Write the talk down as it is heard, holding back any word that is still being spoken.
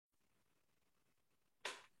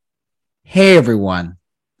Hey everyone,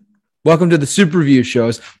 welcome to the Super Review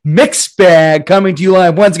Show's Mixed Bag, coming to you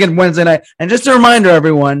live once again Wednesday night. And just a reminder,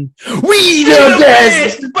 everyone, we the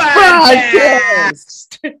best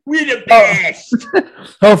podcast. We the best.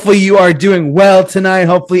 Hopefully you are doing well tonight.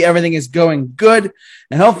 Hopefully everything is going good,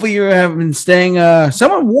 and hopefully you have been staying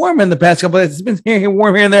somewhat warm in the past couple of days. It's been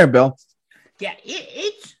warm here and there, Bill. Yeah,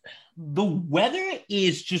 it's the weather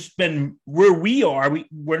is just been where we are.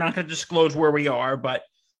 We're not going to disclose where we are, but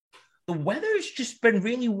the weather's just been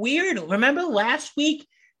really weird. Remember last week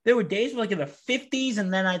there were days like in the 50s,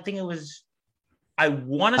 and then I think I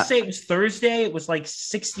want to say it was Thursday. It was like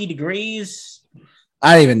 60 degrees.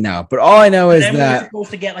 I don't even know, but all I know is that we were supposed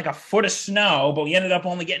to get like a foot of snow, but we ended up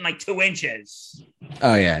only getting like 2 inches.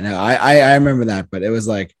 Oh yeah, no, I remember that, but it was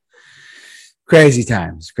like crazy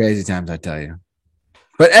times, I tell you.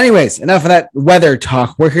 But anyways, enough of that weather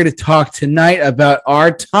talk. We're here to talk tonight about our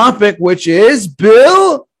topic, which is,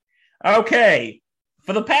 Bill. Okay,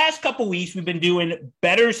 for the past couple weeks, we've been doing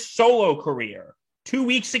better solo career. 2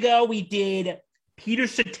 weeks ago, we did Peter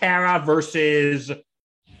Cetera versus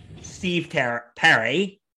Steve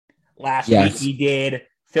Perry. Last week, we did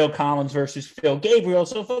Phil Collins versus Phil Gabriel.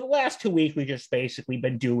 So for the last 2 weeks, we've just basically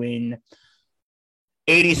been doing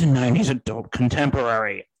 80s and 90s adult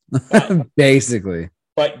contemporary. Basically.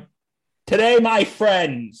 But today, my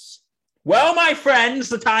friends,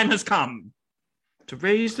 the time has come to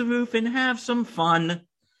raise the roof and have some fun.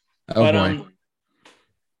 Boy.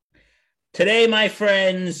 Today, my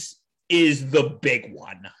friends, is the big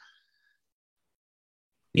one.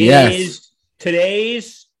 Yes.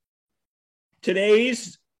 Today's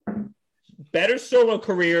better solo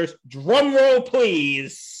careers, drum roll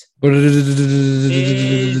please,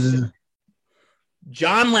 is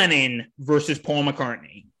John Lennon versus Paul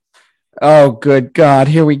McCartnney. Oh, good God.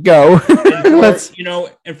 Here we go.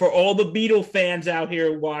 And for all the Beatle fans out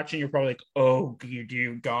here watching, you're probably like, oh,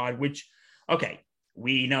 dear God,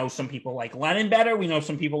 we know some people like Lennon better. We know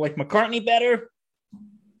some people like McCartney better.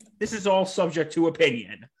 This is all subject to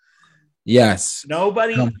opinion. Yes.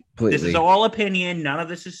 Completely. This is all opinion. None of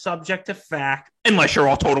this is subject to fact, unless you're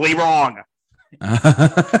all totally wrong.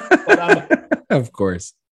 Of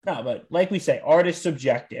course. No, but like we say, art is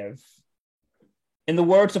subjective. In the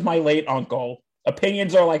words of my late uncle,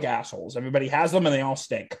 opinions are like assholes. Everybody has them and they all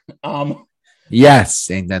stink.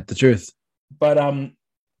 Yes, ain't that the truth? But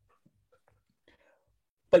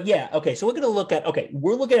yeah, okay, so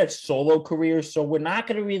we're looking at solo careers, so we're not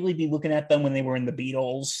going to really be looking at them when they were in the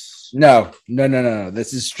Beatles. No.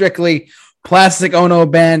 This is strictly Plastic Ono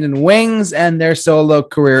Band and Wings and their solo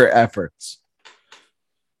career efforts.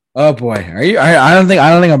 Oh boy, are you? I don't think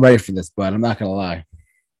I'm ready for this, bud. I'm not gonna lie.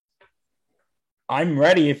 I'm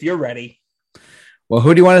ready if you're ready. Well,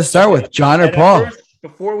 who do you want to start with, John or Paul? First,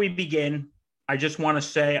 before we begin, I just want to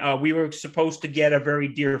say we were supposed to get a very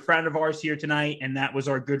dear friend of ours here tonight, and that was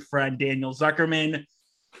our good friend Daniel Zuckerman.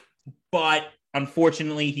 But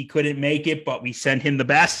unfortunately, he couldn't make it. But we sent him the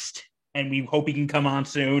best, and we hope he can come on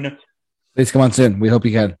soon. Please come on soon. We hope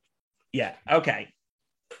you can. Yeah. Okay.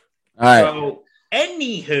 All right. So,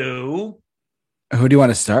 anywho, who do you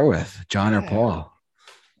want to start with, John or Paul?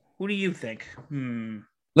 Who do you think?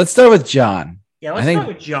 Let's start with John. Yeah, let's start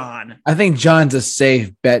with John. I think John's a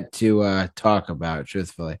safe bet to talk about,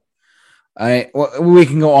 truthfully. We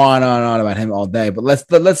can go on about him all day, but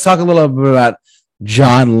let's talk a little bit about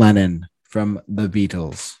John Lennon from the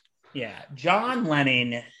Beatles. Yeah, John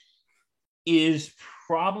Lennon is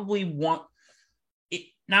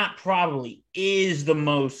is the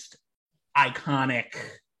most iconic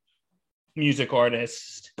music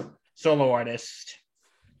artist, solo artist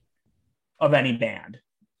of any band.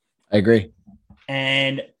 I agree.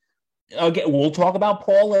 And again, we'll talk about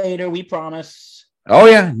Paul later, we promise. Oh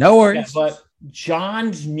yeah, no worries. Yeah, but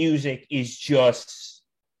John's music is just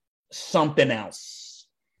something else.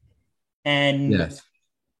 And yes.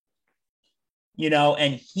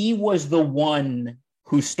 And he was the one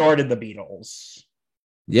who started the Beatles.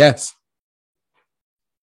 Yes.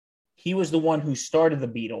 He was the one who started the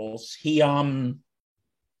Beatles.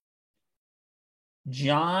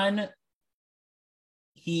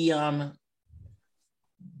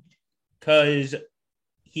 Because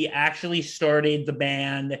he actually started the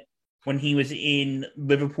band when he was in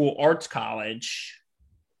Liverpool Arts College,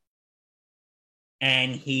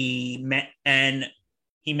 and he met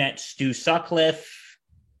Stu Sutcliffe,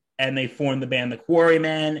 and they formed the band The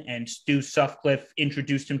Quarrymen, and Stu Sutcliffe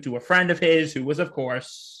introduced him to a friend of his, who was, of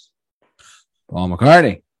course, Paul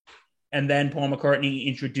McCartney. And then Paul McCartney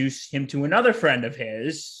introduced him to another friend of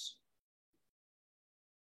his,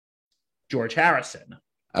 George Harrison.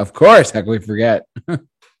 Of course. How can we forget?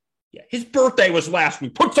 Yeah, his birthday was last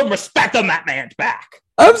week. Put some respect on that man's back.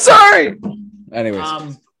 I'm sorry.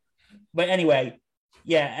 Anyways. But anyway,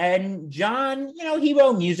 yeah, and John, he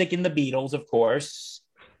wrote music in the Beatles, of course.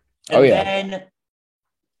 And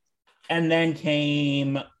then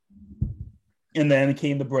came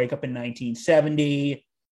the breakup in 1970.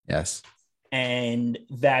 Yes. And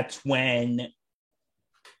that's when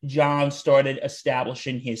John started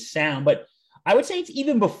establishing his sound. But I would say it's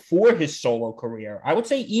even before his solo career. I would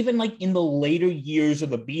say even like in the later years of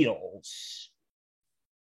the Beatles,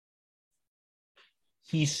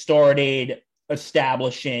 he started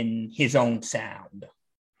establishing his own sound.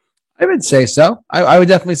 I would say so. I would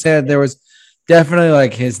definitely say that there was definitely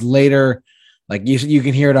like his later, like you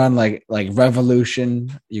can hear it on like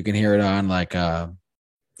Revolution. You can hear it on like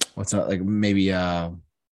what's not like maybe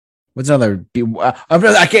what's another?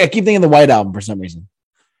 I keep thinking the White Album for some reason.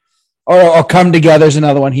 Or Come Together is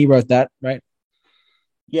another one. He wrote that, right?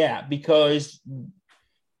 Yeah, because,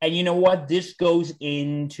 and you know what? This goes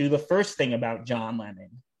into the first thing about John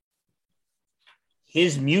Lennon.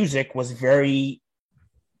 His music was very,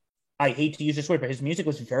 I hate to use this word, but his music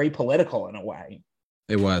was very political in a way.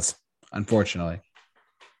 It was, unfortunately.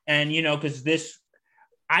 And, because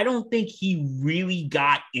I don't think he really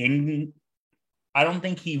got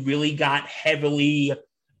heavily,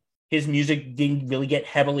 his music didn't really get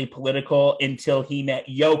heavily political until he met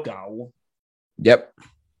Yoko. Yep.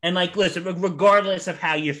 And like, listen, regardless of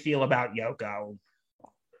how you feel about Yoko,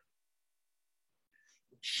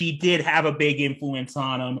 she did have a big influence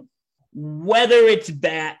on him. Whether it's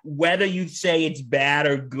bad, whether you say it's bad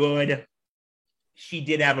or good, she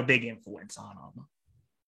did have a big influence on him.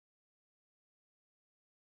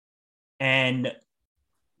 And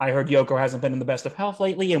I heard Yoko hasn't been in the best of health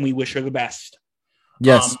lately, and we wish her the best.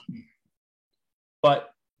 Yes.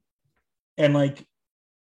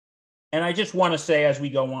 And I just want to say as we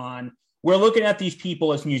go on, we're looking at these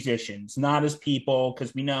people as musicians, not as people,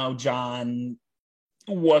 because we know John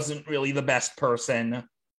wasn't really the best person.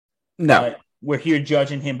 No. But we're here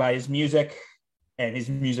judging him by his music and his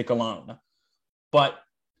music alone. And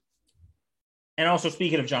also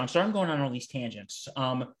speaking of John, sorry I'm going on all these tangents.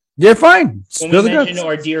 You're fine. When we mentioned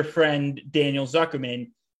our dear friend Daniel Zuckerman,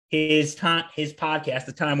 his podcast,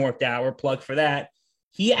 The Time Warped Hour, plug for that.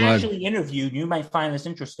 He actually interviewed, you might find this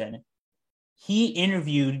interesting, he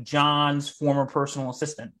interviewed John's former personal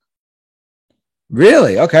assistant.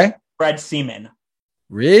 Really? Okay. Fred Seaman.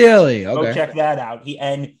 Really? Okay. Go check that out. He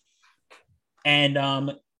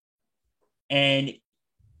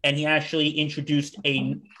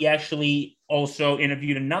actually also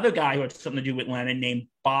interviewed another guy who had something to do with Lennon named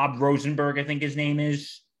Bob Rosenberg, I think his name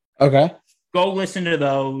is. Okay. Go listen to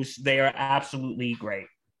those. They are absolutely great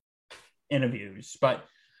interviews. But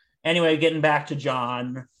anyway, getting back to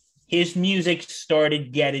John, his music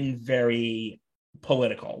started getting very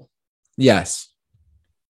political. Yes.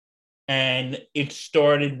 And it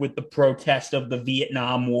started with the protest of the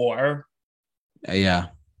Vietnam War. Yeah.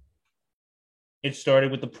 It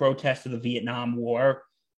started with the protest of the Vietnam War,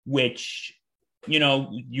 which,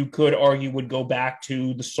 you could argue would go back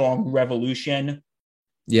to the song Revolution.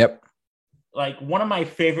 Yep. Like, one of my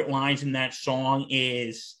favorite lines in that song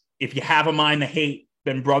is, if you have a mind to hate,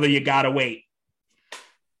 then brother, you gotta wait.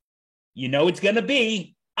 It's gonna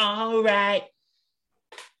be all right.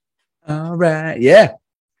 All right. Yeah.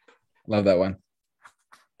 Love that one.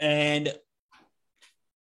 And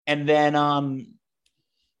then,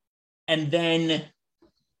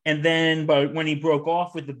 but when he broke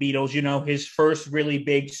off with the Beatles, his first really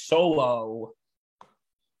big solo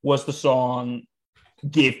was the song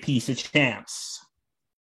Give Peace a Chance.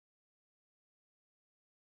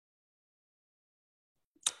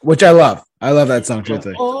 Which I love. I love that song,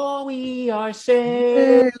 truthfully. All we are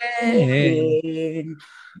saying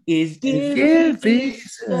is give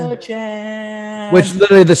peace a chance. Which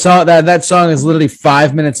literally the song that song is literally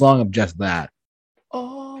 5 minutes long of just that.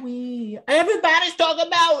 Everybody's talking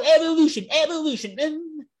about evolution.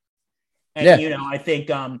 And, I think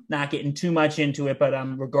not getting too much into it, but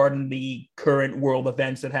regarding the current world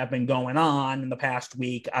events that have been going on in the past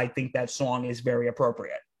week, I think that song is very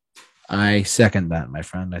appropriate. I second that, my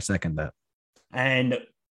friend. I second that. And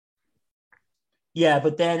yeah,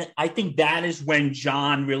 but then I think that is when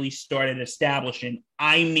John really started establishing,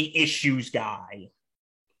 I'm the issues guy.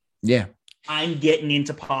 Yeah. I'm getting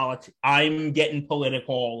into politics. I'm getting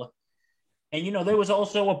political. And, there was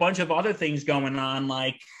also a bunch of other things going on.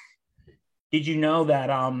 Like, did you know that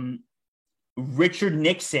Richard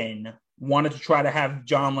Nixon wanted to try to have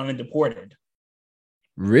John Lennon deported?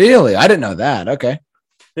 Really? I didn't know that. Okay.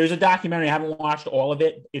 There's a documentary. I haven't watched all of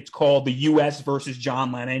it. It's called The U.S. versus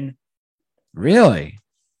John Lennon. Really?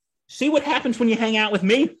 See what happens when you hang out with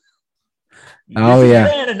me. Oh,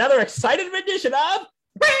 yeah. Another excited edition of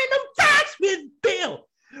Random Facts with Bill.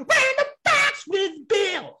 Random Facts with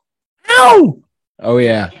Bill. Ow! Oh,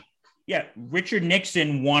 yeah. Yeah, Richard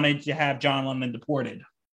Nixon wanted to have John Lennon deported.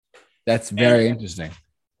 That's very interesting.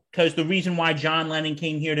 Because the reason why John Lennon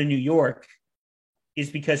came here to New York is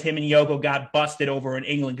because him and Yoko got busted over in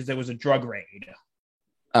England because there was a drug raid.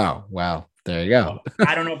 Oh, well, there you go.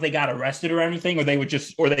 I don't know if they got arrested or anything, or they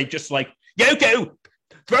just like, Yoko,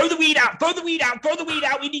 throw the weed out, throw the weed out, throw the weed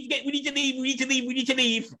out. We need to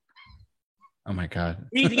leave. Oh my God.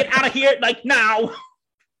 We need to get out of here, like, now.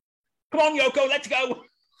 Come on, Yoko, let's go.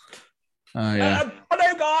 Oh, yeah.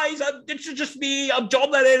 Hello, guys. It's just me. I'm John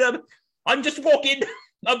Lennon. I'm just walking.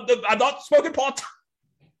 I'm not smoking pot.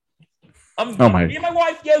 Me and my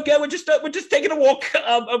wife Yoko. We're just taking a walk.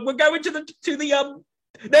 We're going to the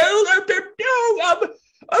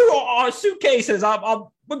our suitcases.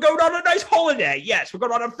 We're going on a nice holiday. Yes, we're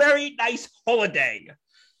going on a very nice holiday.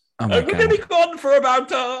 Oh my we're going to be gone for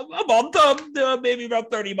about a month, maybe about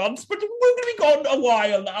 30 months, but we're going to be gone a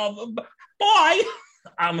while. Bye.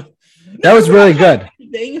 That was really good.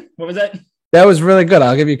 What was that? That was really good.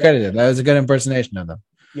 I'll give you credit. That was a good impersonation of them.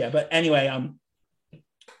 Yeah, but anyway,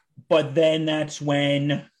 but then that's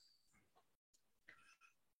when,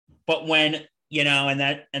 and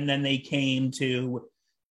then they came to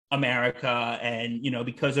America, and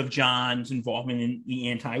because of John's involvement in the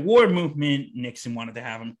anti-war movement, Nixon wanted to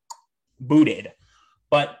have him booted.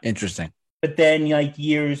 But interesting. But then, like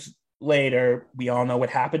years later, we all know what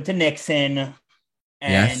happened to Nixon,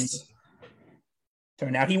 and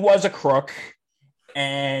turned out he was a crook.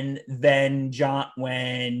 And then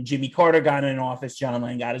when Jimmy Carter got in office, John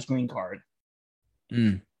Lennon got his green card.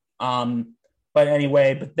 But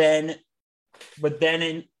anyway, but then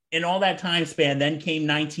in all that time span, then came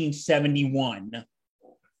 1971.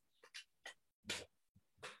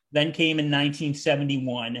 Then came in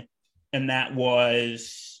 1971, and that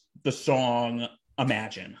was the song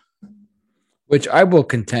Imagine. Which I will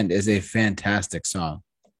contend is a fantastic song.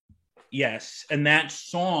 Yes, and that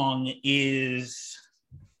song is...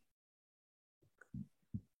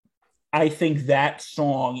 I think that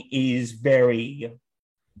song is that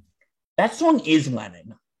song is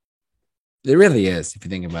Lennon. It really is, if you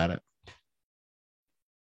think about it.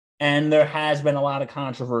 And there has been a lot of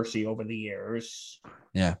controversy over the years.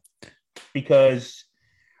 Yeah. Because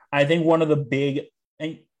I think one of the big,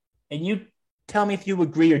 and you tell me if you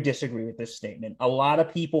agree or disagree with this statement, a lot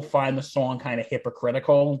of people find the song kind of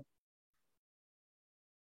hypocritical.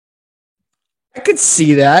 I could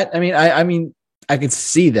see that. I mean, I could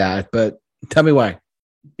see that, but tell me why.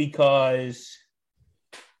 Because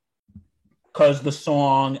the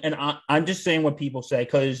song, and I'm just saying what people say,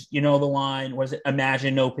 because the line, was it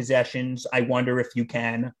Imagine No Possessions, I Wonder If You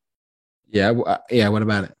Can? Yeah, what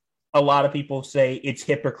about it? A lot of people say it's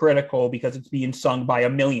hypocritical because it's being sung by a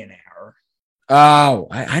millionaire. Oh,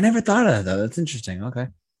 I never thought of that, though. That's interesting. Okay.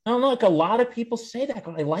 No, look, a lot of people say that.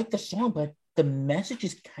 I like the song, but the message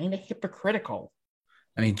is kind of hypocritical.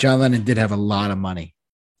 I mean, John Lennon did have a lot of money.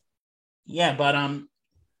 Yeah, but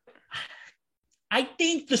I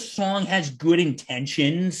think the song has good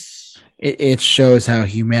intentions. It shows how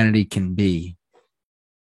humanity can be.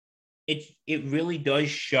 It really does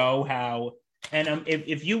show how, and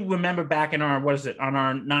if you remember back in our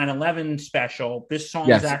 9/11 special, this song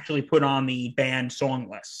was actually put on the banned song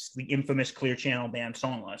list, the infamous Clear Channel banned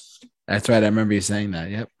song list. That's right. I remember you saying that.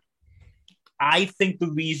 Yep. I think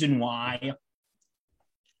the reason why,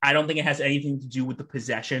 I don't think it has anything to do with the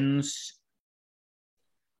possessions.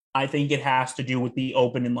 I think it has to do with the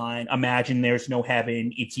opening line, Imagine there's no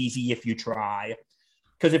heaven, it's easy if you try.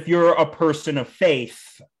 Because if you're a person of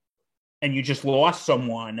faith and you just lost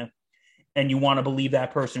someone and you want to believe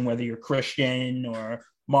that person, whether you're Christian or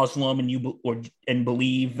Muslim and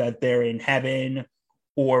believe that they're in heaven,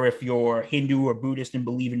 or if you're Hindu or Buddhist and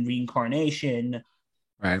believe in reincarnation,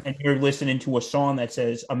 right, and you're listening to a song that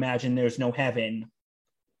says, Imagine there's no heaven,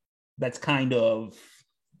 that's kind of...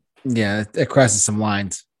 Yeah, it crosses some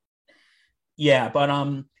lines. Yeah, but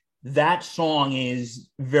that song is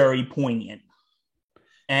very poignant.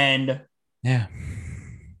 And yeah.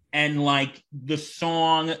 And like the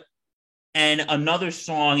song, and another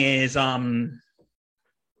song is and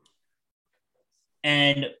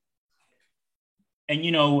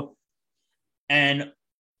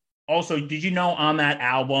also, did you know on that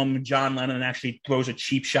album John Lennon actually throws a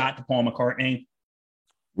cheap shot to Paul McCartney?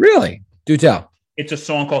 Really? Do tell. It's a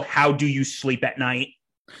song called How Do You Sleep at Night?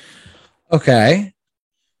 Okay.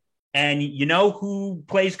 And you know who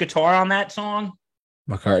plays guitar on that song?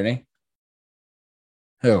 McCartney.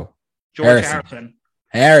 Who? George Harrison.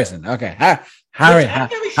 Harrison. Okay. Which Harry. I'm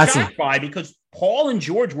very Harrison. shocked by because Paul and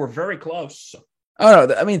George were very close. Oh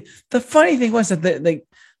no! I mean, the funny thing was that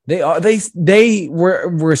they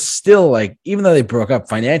were still like, even though they broke up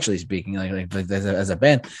financially speaking, like as a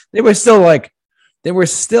band, they were still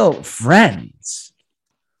friends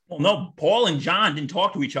Well, no, Paul and John didn't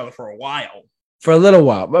talk to each other for a while. for a little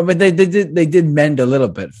while, but they did mend a little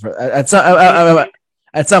bit at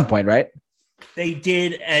some point, right? They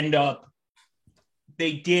did end up.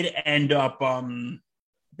 They did end up.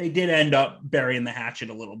 They did end up burying the hatchet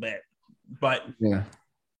a little bit, but Yeah.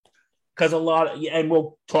 because and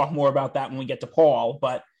we'll talk more about that when we get to Paul.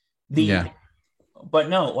 But but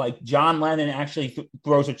no, like John Lennon actually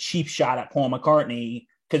throws a cheap shot at Paul McCartney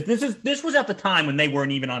because this was at the time when they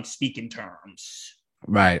weren't even on speaking terms,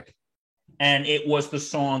 Right. and it was the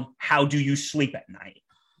song "How Do You Sleep at Night."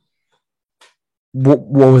 What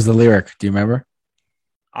was the lyric? Do you remember?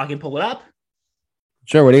 I can pull it up.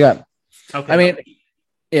 Sure. What do you got? Okay. I mean,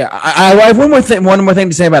 yeah, I have one more thing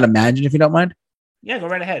to say about Imagine, if you don't mind. Yeah, go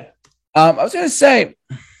right ahead. I was going to say,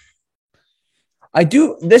 I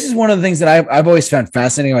do. This is one of the things that I've always found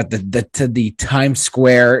fascinating about the Times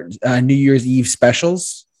Square New Year's Eve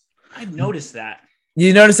specials. I've noticed that.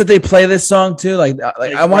 You notice that they play this song too. Like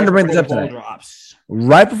I wanted to bring this up tonight. Drops.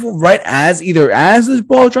 Right as the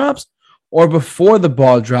ball drops or before the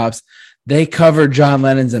ball drops, they cover John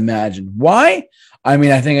Lennon's Imagine. Why? I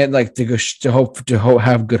mean, I think I'd like to go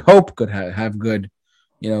have good hope, have good,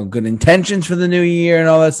 good intentions for the new year and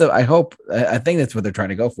all that stuff. I think that's what they're trying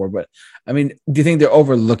to go for. But I mean, do you think they're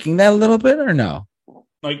overlooking that a little bit or no?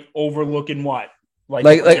 Like overlooking what? Like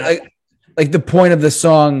the point of the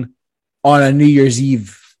song on a New Year's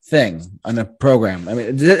Eve thing on a program. I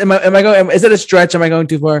mean, am I going? Is it a stretch? Am I going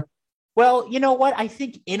too far? Well, you know what? I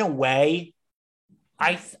think in a way,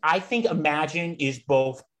 I think Imagine is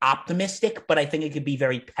both optimistic, but I think it could be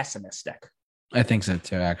very pessimistic. I think so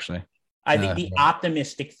too, actually. I think the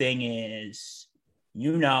optimistic thing is,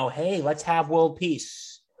 hey, let's have world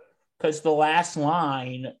peace. Because that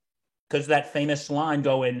famous line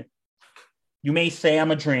going, you may say I'm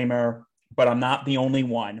a dreamer, but I'm not the only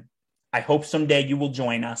one. I hope someday you will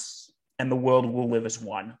join us and the world will live as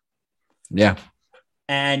one. Yeah.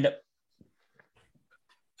 And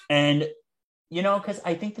because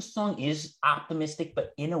I think the song is optimistic,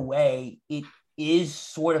 but in a way it is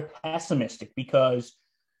sort of pessimistic because,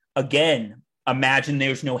 again, imagine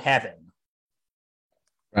there's no heaven.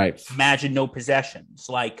 Right. Imagine no possessions.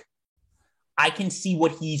 Like, I can see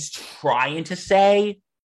what he's trying to say.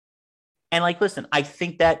 And, listen, I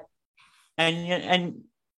think that, and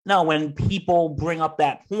no, when people bring up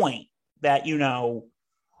that point that,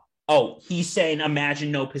 he's saying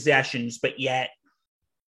imagine no possessions, but yet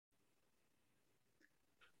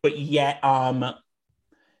he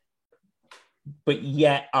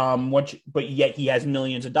has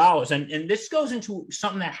millions of dollars. And this goes into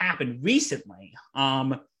something that happened recently.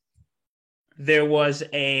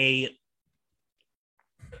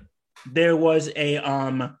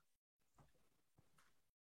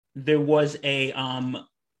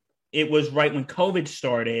 It was right when COVID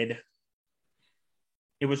started.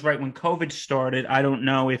 I don't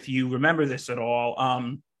know if you remember this at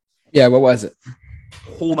all. Yeah, what was it?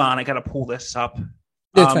 Hold on, I gotta pull this up.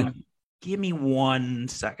 Give me 1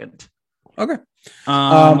 second. Okay.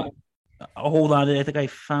 Hold on, I think I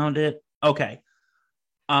found it. Okay.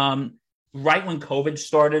 Right when COVID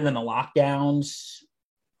started and the lockdowns,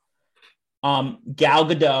 Gal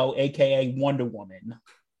Gadot, aka Wonder Woman.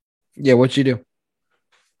 Yeah, what'd she do?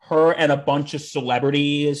 Her and a bunch of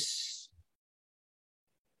celebrities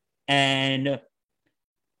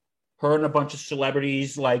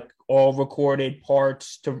all recorded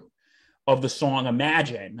parts of the song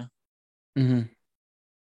Imagine. Mm-hmm.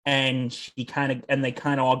 And they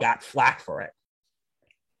kind of all got flack for it.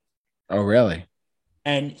 Oh, really?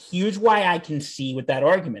 And here's why I can see with that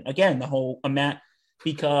argument. Again, the whole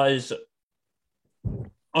because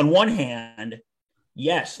on one hand,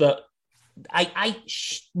 yes,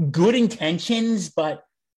 good intentions, but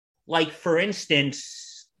for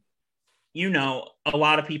instance, a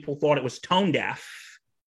lot of people thought it was tone deaf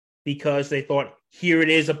because they thought, here it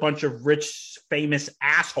is, a bunch of rich, famous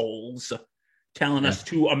assholes telling us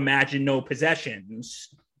to imagine no possessions.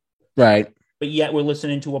 Right. But yet we're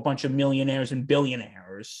listening to a bunch of millionaires and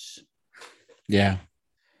billionaires. Yeah.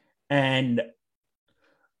 And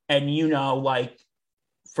again,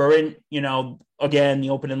 the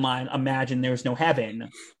opening line, imagine there's no heaven.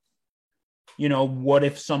 What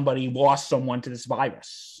if somebody lost someone to this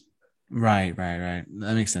virus? Right. That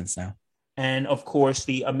makes sense now. And of course,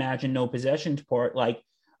 the imagine no possessions part,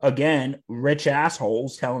 again, rich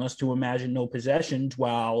assholes telling us to imagine no possessions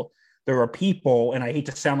while there are people, and I hate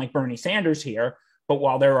to sound like Bernie Sanders here, but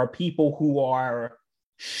while there are people who are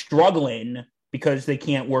struggling because they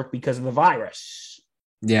can't work because of the virus.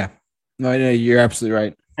 Yeah. No, you're absolutely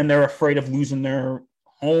right. And they're afraid of losing their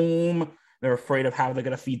home. They're afraid of how they're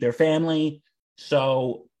going to feed their family.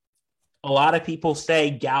 So a lot of people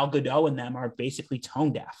say Gal Gadot and them are basically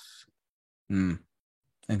tone deaf.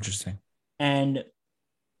 Interesting. And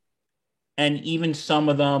even some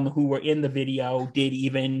of them who were in the video did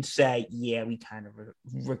even say, yeah, we kind of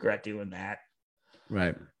regret doing that.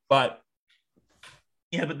 Right. But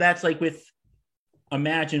yeah, but that's like with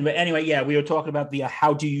Imagine. But anyway, yeah, we were talking about the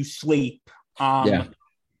How Do You Sleep? Yeah.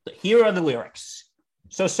 Here are the lyrics.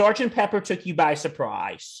 So Sergeant Pepper took you by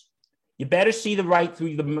surprise. You better see the right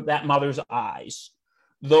through that mother's eyes.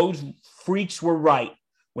 Those freaks were right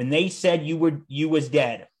when they said you was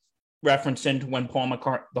dead. Referencing to when Paul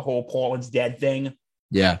McCartney, the whole Paul is dead thing.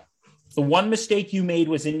 Yeah. The one mistake you made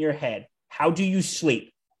was in your head. How do you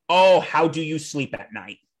sleep? Oh, how do you sleep at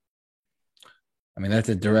night? I mean, that's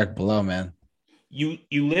a direct blow, man. You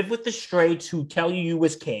live with the straights who tell you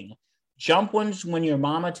was king. Jump ones when your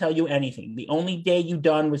mama tell you anything. The only thing you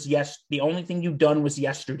done was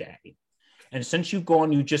yesterday. And since you've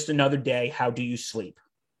gone, you just another day. How do you sleep?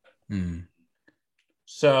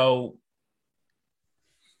 So,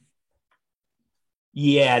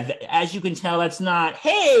 yeah, as you can tell, that's not,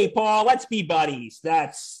 hey, Paul, let's be buddies.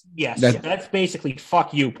 That's basically,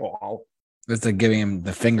 fuck you, Paul. That's like giving him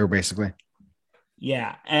the finger, basically.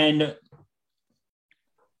 Yeah, and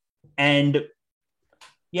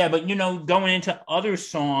yeah, but, going into other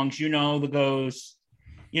songs, that goes,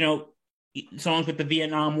 songs with the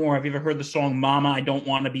Vietnam War. Have you ever heard the song Mama, I Don't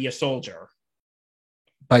Want to Be a Soldier?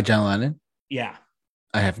 By John Lennon? Yeah.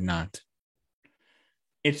 I have not.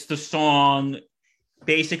 It's the song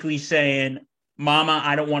basically saying, Mama,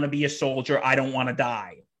 I don't want to be a soldier. I don't want to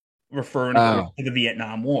die. Referring to the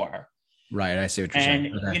Vietnam War. Right. I see what you're saying.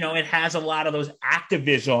 And, it has a lot of those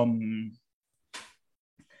activism.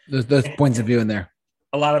 Those points of view in there.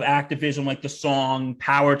 A lot of activism, like the song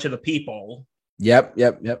Power to the People. Yep.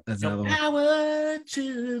 That's another one. Power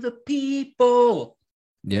to the people.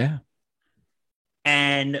 Yeah.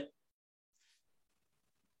 And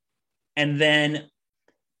then,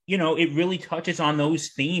 it really touches on those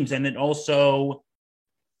themes. And it also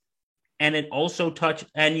touch,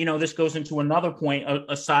 and, this goes into another point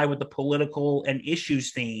aside with the political and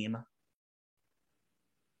issues theme.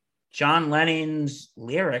 John Lennon's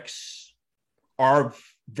lyrics are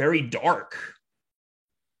very dark.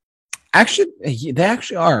 Actually, they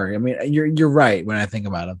actually are. I mean, you're right when I think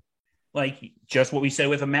about them. Like just what we said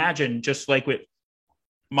with Imagine, just like with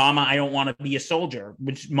Mama, I don't want to be a soldier,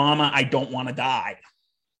 which Mama, I don't want to die.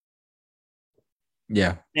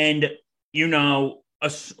 Yeah. And,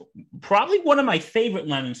 probably one of my favorite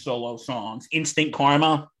Lennon solo songs, Instant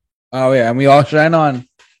Karma. Oh, yeah. And we all shine on.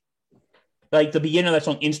 Like the beginning of that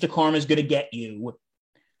song, Instant Karma is going to get you.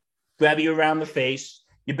 Grab you around the face.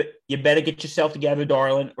 You better get yourself together,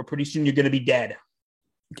 darling, or pretty soon you're going to be dead.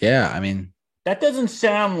 Yeah, I mean. That doesn't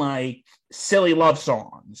sound like silly love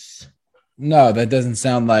songs. No, that doesn't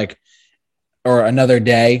sound like, or Another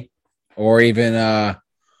Day, or even,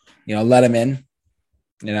 Let Him In,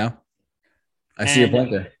 I see your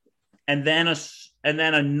point there. And then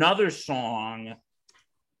another song,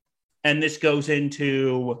 and this goes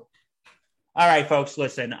into, all right, folks,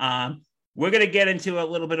 listen, we're going to get into a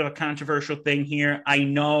little bit of a controversial thing here. I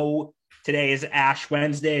know today is Ash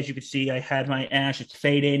Wednesday. As you can see, I had my ash. It's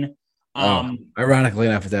fading. Ironically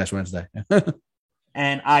enough, it's Ash Wednesday.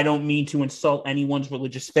 And I don't mean to insult anyone's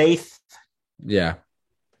religious faith. Yeah.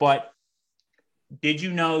 But did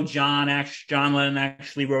you know John Lennon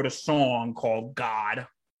actually wrote a song called God?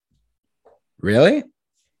 Really?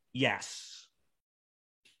 Yes.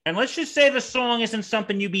 And let's just say the song isn't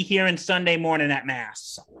something you'd be hearing Sunday morning at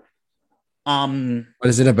Mass. What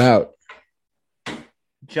is it about?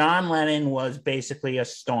 John Lennon was basically a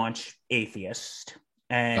staunch atheist.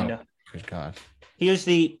 And good God. Here's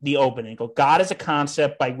the opening. God is a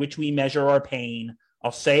concept by which we measure our pain.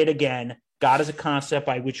 I'll say it again. God is a concept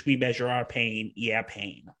by which we measure our pain. Yeah,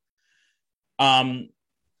 pain. And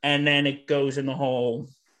then it goes in the whole,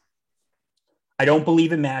 I don't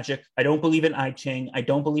believe in magic. I don't believe in I Ching. I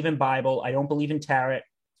don't believe in Bible. I don't believe in tarot.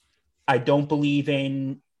 I don't believe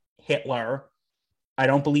in Hitler. I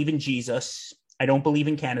don't believe in Jesus. I don't believe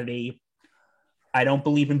in Kennedy. I don't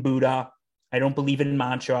believe in Buddha. I don't believe in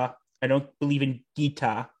mantra. I don't believe in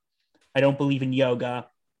Gita. I don't believe in yoga.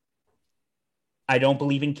 I don't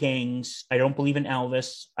believe in kings. I don't believe in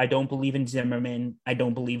Elvis. I don't believe in Zimmerman. I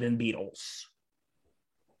don't believe in Beatles.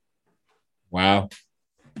 Wow.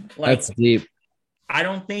 Like, That's deep. I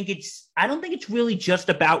don't think it's really just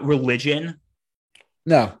about religion.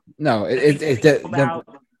 No.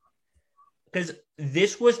 Because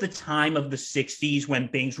this was the time of the 60s when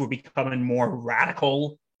things were becoming more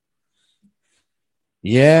radical.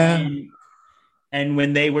 Yeah. And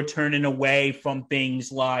when they were turning away from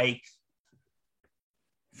things like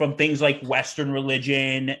Western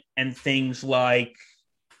religion and things like,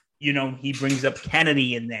 he brings up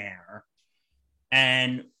Kennedy in there.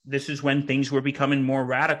 And this is when things were becoming more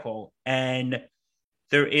radical. And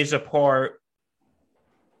there is a part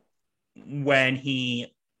when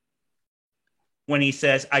he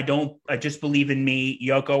says, I just believe in me,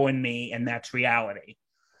 Yoko and me, and that's reality.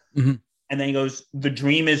 Mm-hmm. And then he goes, the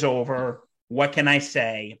dream is over. What can I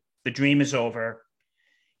say? The dream is over.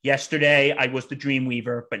 Yesterday, I was the dream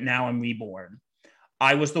weaver, but now I'm reborn.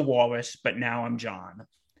 I was the walrus, but now I'm John.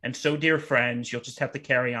 And so, dear friends, you'll just have to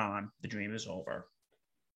carry on. The dream is over.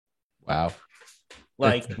 Wow.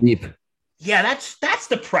 Like, that's deep. Yeah, that's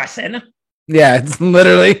depressing. Yeah, it's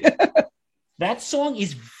literally. That song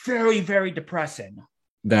is very, very depressing.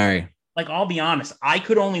 Very. Like, I'll be honest, I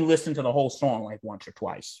could only listen to the whole song like once or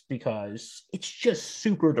twice because it's just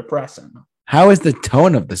super depressing. How is the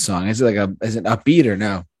tone of the song? Is it is it upbeat or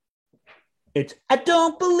no? It's, I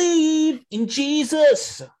don't believe in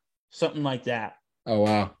Jesus. Something like that. Oh,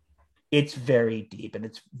 wow. It's very deep and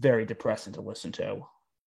it's very depressing to listen to.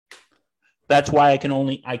 That's why I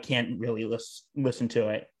can't really listen to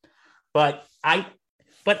it. But I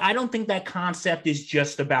don't think that concept is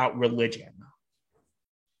just about religion.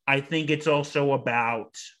 I think it's also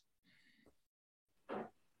about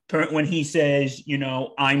when he says,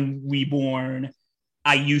 I'm reborn.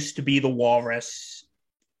 I used to be the walrus.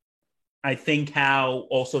 I think how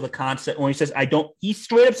also the concept when he says, he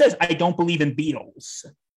straight up says, I don't believe in Beatles.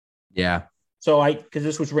 Yeah. So because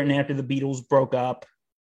this was written after the Beatles broke up.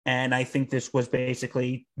 And I think this was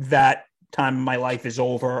basically that time of my life is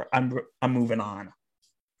over. I'm moving on.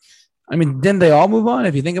 I mean, didn't they all move on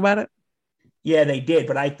if you think about it? Yeah, they did.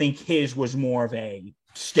 But I think his was more of a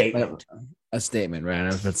statement. A statement, right? I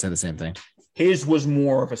was about to say the same thing. His was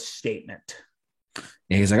more of a statement.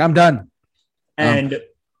 Yeah, he's like, I'm done.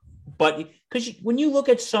 But because when you look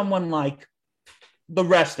at someone like the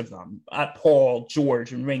rest of them, Paul,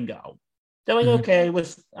 George, and Ringo, they're like, okay,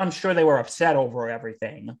 I'm sure they were upset over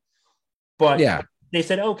everything. But yeah, they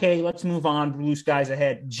said, okay, let's move on. Blue skies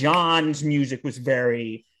ahead. John's music was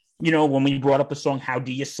very, when we brought up the song, How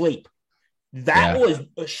Do You Sleep? That was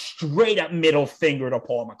a straight up middle finger to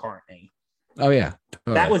Paul McCartney. Oh, yeah.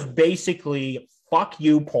 Totally. That was basically, fuck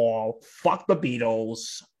you, Paul. Fuck the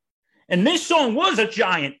Beatles. And this song was a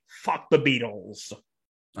giant fuck the Beatles.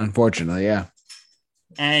 Unfortunately, yeah.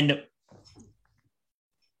 And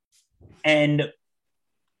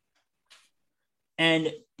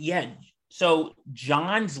yeah, so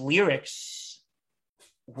John's lyrics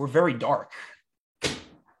were very dark.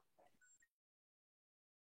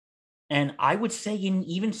 And I would say in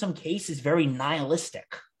even some cases, very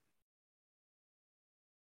nihilistic.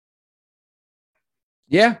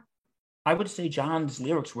 Yeah. I would say John's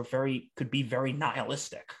lyrics could be very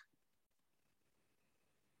nihilistic.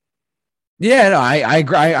 Yeah, no, I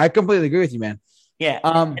agree. I completely agree with you, man. Yeah.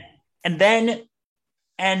 And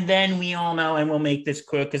then we all know, and we'll make this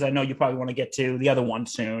quick because I know you probably want to get to the other one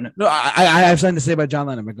soon. No, I have something to say about John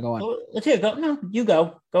Lennon, but go on. Let's hear it. Go. No, you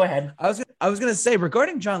go. Go ahead. I was gonna say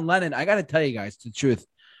regarding John Lennon, I got to tell you guys the truth.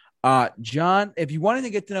 John, if you wanted to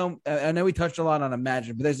get to know, I know we touched a lot on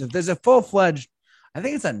Imagine, but there's a full-fledged, I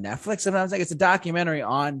think it's on Netflix. Sometimes it's a documentary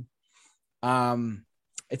on,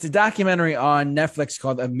 Netflix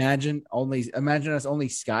called Imagine Us Only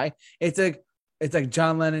Sky. It's like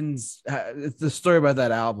John Lennon's. It's the story about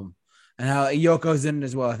that album and how Yoko's in it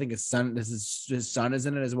as well. I think his son is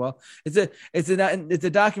in it as well. It's a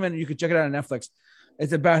documentary. You could check it out on Netflix.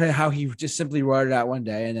 It's about how he just simply wrote it out one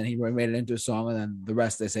day and then he made it into a song, and then the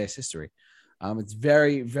rest they say is history. It's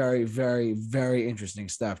very, very, very, very interesting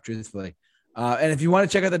stuff, truthfully. And if you want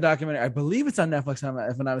to check out the documentary, I believe it's on Netflix.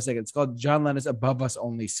 If I'm not mistaken, it's called John Lennon's Above Us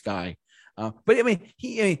Only Sky. But I mean,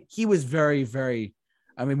 he was very, very.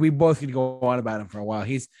 I mean, we both could go on about him for a while.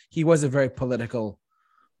 He was a very political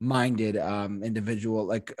minded individual,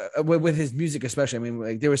 like with his music, especially. I mean,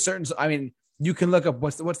 like there were certain. I mean, you can look up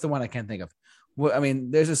what's the one I can't think of. Well, I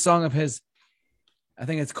mean, there's a song of his. I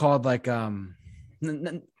think it's called like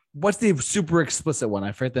what's the super explicit one?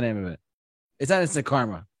 I forget the name of it. It's not Instant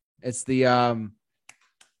Karma. It's the oh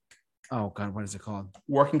god, what is it called?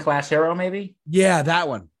 Working Class Hero, maybe? Yeah, that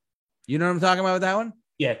one. You know what I'm talking about with that one?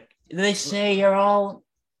 Yeah. They say you're all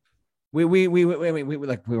we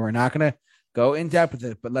were not gonna go in depth with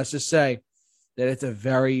it, but let's just say that it's a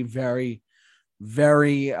very, very,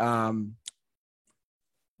 very Dark and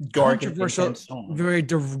controversial, intense song. very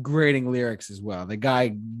degrading lyrics as well. The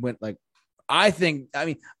guy went like, I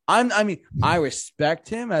respect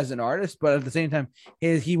him as an artist, but at the same time,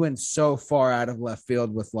 he went so far out of left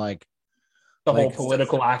field with like The whole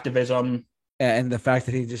political activism, and the fact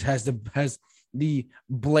that he just has the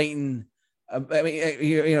blatant.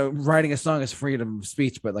 Writing a song is freedom of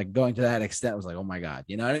speech, but like going to that extent was like, oh my god,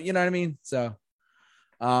 you know what I mean? So,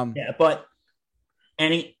 but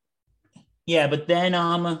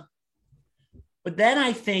then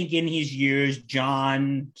I think in his years,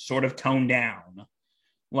 John sort of toned down.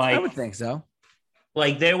 Like, I would think so.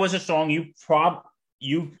 Like there was a song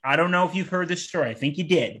I don't know if you've heard this story. I think you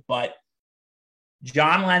did, but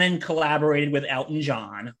John Lennon collaborated with Elton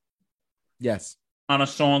John. Yes. On a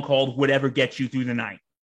song called Whatever Gets You Through the Night.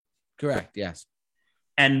 Correct, yes.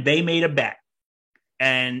 And they made a bet.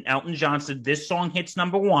 And Elton John said, this song hits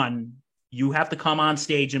number 1. You have to come on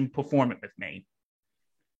stage and perform it with me.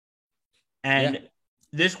 And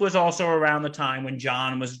this was also around the time when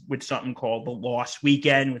John was with something called The Lost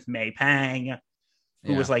Weekend with May Pang,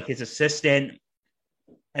 who was like his assistant.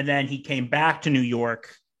 And then he came back to New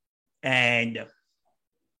York and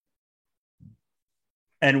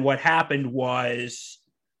what happened was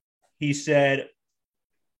he said,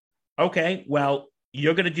 okay, well,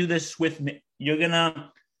 you're going to do this with me. You're going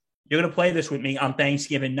to play this with me on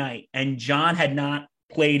Thanksgiving night. And John had not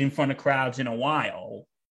played in front of crowds in a while.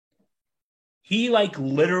 He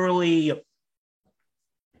literally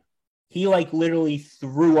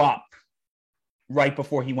threw up right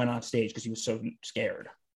before he went on stage because he was so scared.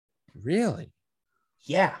 Really?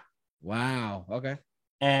 Yeah. Wow. Okay.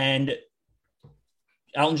 And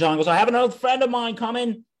Elton John goes, I have another friend of mine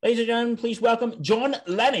coming. Ladies and gentlemen, please welcome John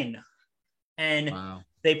Lennon. And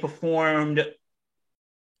they performed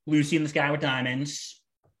Lucy in the Sky with Diamonds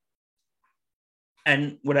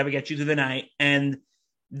and Whatever Gets You Through the Night. And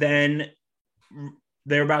then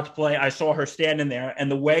they're about to play. I saw her standing there.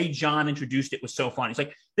 And the way John introduced it was so funny. He's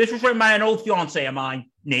like, this was written by an old fiance of mine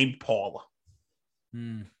named Paul.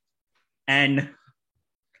 And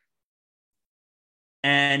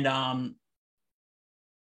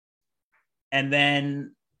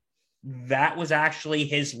then that was actually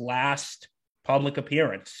his last public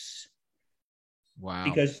appearance. Wow.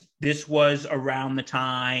 Because this was around the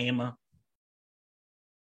time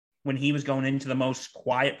when he was going into the most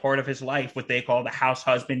quiet part of his life, what they call the house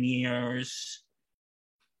husband years.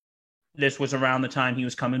 This was around the time he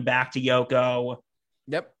was coming back to Yoko.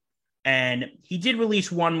 Yep. And he did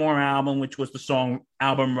release one more album, which was the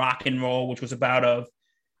album Rock and Roll, which was about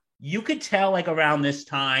you could tell like around this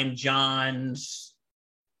time, John's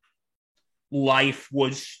life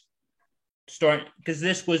was starting, because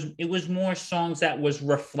it was more songs that was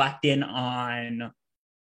more reflecting on his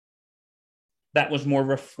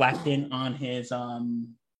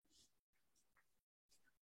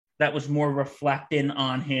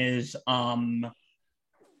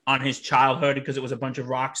childhood, because it was a bunch of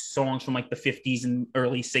rock songs from like the 50s and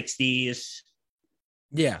early 60s.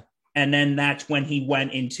 Yeah. And then that's when he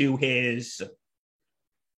went into his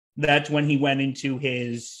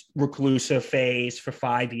reclusive phase for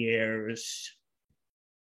 5 years.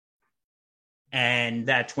 And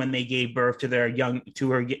that's when they gave birth to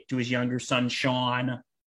his younger son, Sean.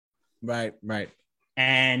 Right.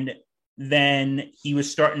 And then he was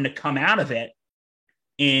starting to come out of it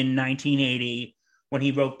in 1980 when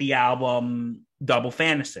he wrote the album Double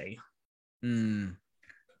Fantasy.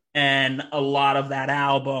 And a lot of that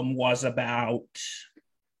album was about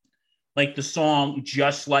like the song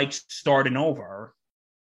Just Like Starting Over.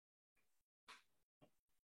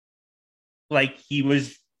 Like he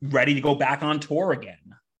was ready to go back on tour again.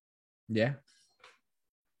 Yeah.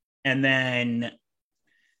 And then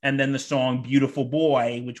the song Beautiful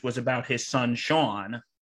Boy, which was about his son, Sean.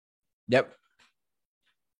 Yep.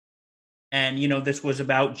 And, this was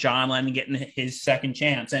about John Lennon getting his second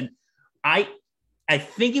chance. And I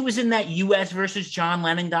think it was in that US versus John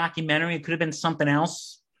Lennon documentary. It could have been something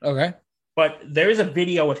else. Okay. But there's a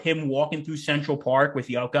video of him walking through Central Park with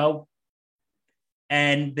Yoko.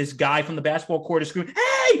 And this guy from the basketball court is screaming,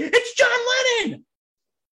 hey, it's John Lennon.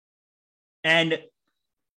 And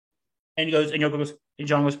Yoko goes, and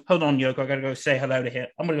John goes, hold on, Yoko, I got to go say hello to him.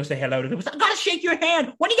 I'm going to go say hello to him. I got to shake your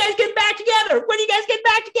hand. When are you guys getting back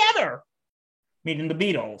together? Meeting the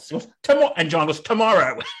Beatles. He goes, tomorrow. And John goes,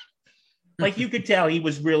 tomorrow. Like you could tell he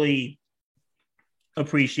was really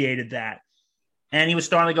appreciated that. And he was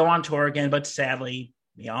starting to go on tour again, but sadly,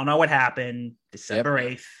 we all know what happened. December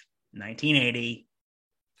 8th, 1980,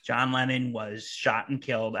 John Lennon was shot and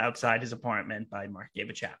killed outside his apartment by Mark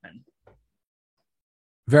David Chapman.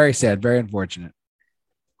 Very sad. Very unfortunate.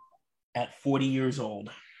 At 40 years old.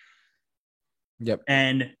 Yep.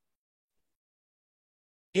 And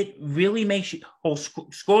it really makes you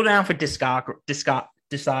scroll down for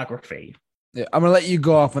discography. Yeah, I'm gonna let you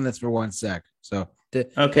go off on this for 1 sec. So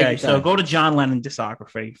okay, so go to John Lennon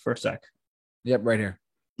discography for a sec. Yep, right here.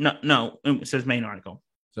 No, it says main article.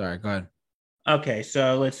 Sorry, go ahead. Okay,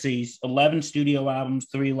 so let's see. 11 studio albums,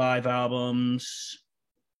 3 live albums.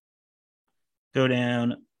 Go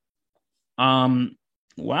down.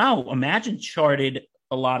 Wow, Imagine charted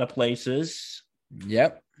a lot of places.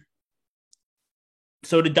 Yep.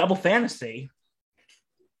 So did Double Fantasy.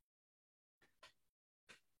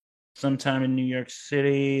 Sometime in New York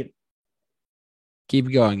City.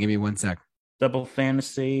 Keep going. Give me 1 sec. Double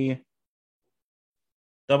Fantasy.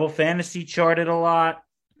 Double Fantasy charted a lot.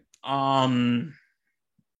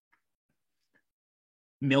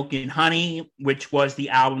 Milk and Honey, which was the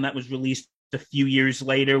album that was released a few years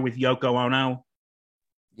later with Yoko Ono.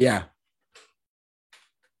 Yeah.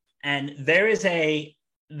 And there is a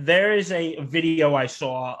video I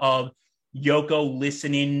saw of Yoko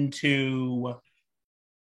listening to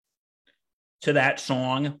that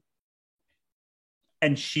song,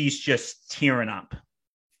 and she's just tearing up.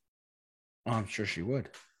 Oh, I'm sure she would.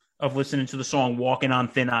 Of listening to the song Walking on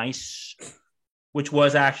Thin Ice, which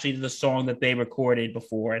was actually the song that they recorded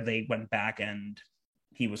before they went back and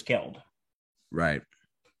he was killed. Right.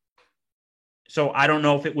 So I don't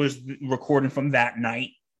know if it was recorded from that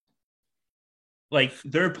night. Like,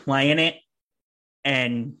 they're playing it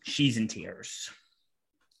and she's in tears.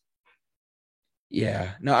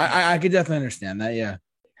 Yeah. No, I could definitely understand that. Yeah.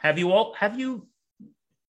 Have you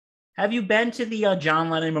been to the John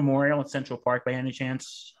Lennon Memorial at Central Park by any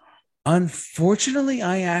chance? Unfortunately,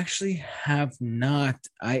 I actually have not.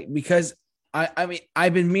 Because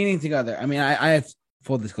I've been meaning to go there. I mean, I have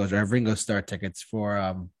full disclosure. I have Ringo Starr tickets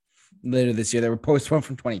for later this year. They were postponed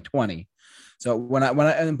from 2020. So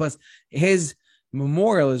and plus his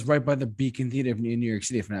memorial is right by the Beacon Theater in New York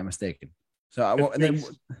City, if I'm not mistaken. So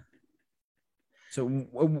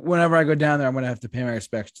whenever I go down there, I'm gonna have to pay my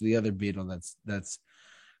respects to the other Beatle that's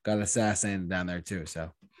got assassinated down there too.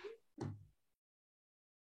 So,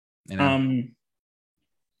 you know.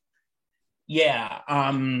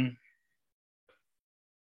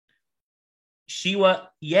 She was,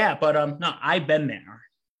 but no, I've been there.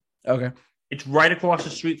 Okay. It's right across the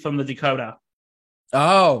street from the Dakota.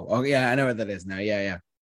 Oh, yeah, I know what that is now. Yeah.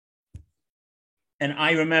 And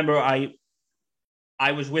I remember I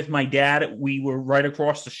was with my dad. We were right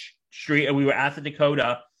across the street, and we were at the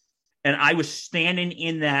Dakota, and I was standing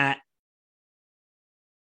in that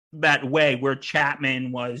way where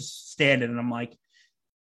Chapman was standing, and I'm like,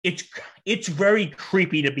 it's very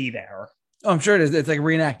creepy to be there. Oh, I'm sure it is. It's like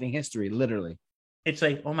reenacting history, literally. It's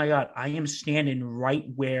like, oh my God, I am standing right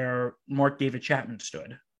where Mark David Chapman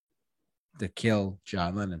stood. To kill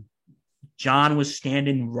John Lennon. John was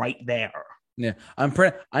standing right there. Yeah, I'm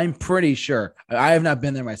pretty sure. I have not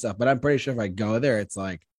been there myself, but I'm pretty sure if I go there, it's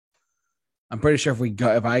like, I'm pretty sure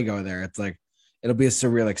if I go there, it's like, it'll be a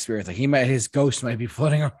surreal experience. Like his ghost might be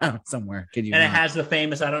floating around somewhere. It has the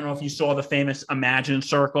famous, I don't know if you saw the famous Imagine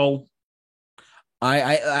Circle.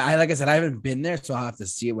 I like I said, I haven't been there, so I'll have to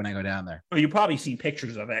see it when I go down there. Oh, you've probably seen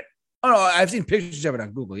pictures of it. Oh no, I've seen pictures of it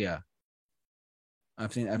on Google. Yeah,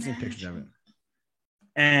 I've seen pictures of it.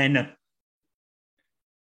 And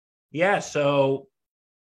yeah, so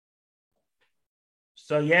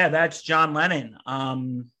yeah, that's John Lennon.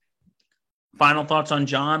 Final thoughts on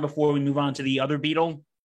John before we move on to the other Beatle?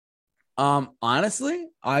 Honestly,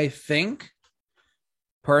 I think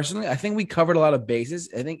we covered a lot of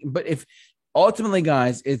bases. But if ultimately,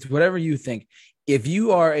 guys, it's whatever you think. If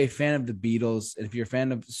you are a fan of the Beatles, and if you're a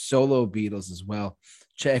fan of solo Beatles as well,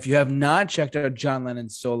 if you have not checked out John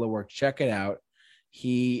Lennon's solo work, check it out.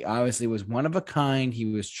 He obviously was one of a kind. He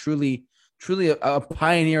was truly a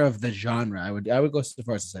pioneer of the genre. I would go so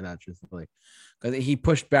far as to say that, truthfully, because he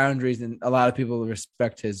pushed boundaries, and a lot of people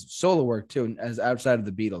respect his solo work too, as outside of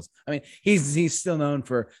the Beatles. I mean, he's still known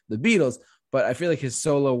for the Beatles, but I feel like his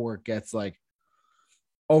solo work gets like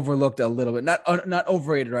overlooked a little bit, not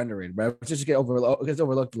overrated or underrated, but it gets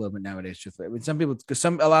overlooked a little bit nowadays. Truthfully, I mean,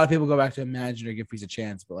 a lot of people go back to Imagine or give Peace a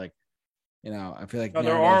chance, but like, I feel like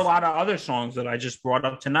there are a lot of other songs that I just brought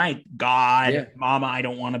up tonight. God, Mama, I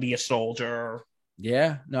Don't Want to Be a Soldier.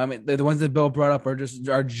 Yeah, no, I mean the ones that Bill brought up are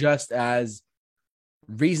just as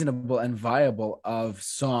reasonable and viable of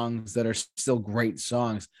songs that are still great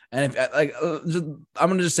songs. And I'm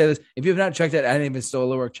gonna just say this: if you have not checked out any of his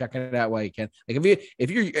solo work, check it out while you can. Like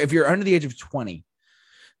if you're under the age of 20,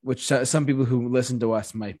 which some people who listen to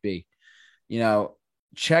us might be,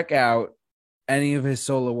 check out any of his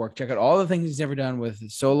solo work. Check out all the things he's ever done with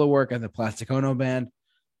his solo work and the Plastic Ono Band.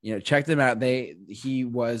 Check them out. He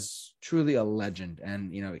was truly a legend,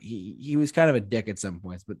 and he was kind of a dick at some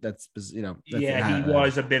points, but that's he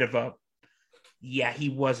was a bit of a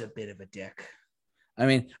dick. I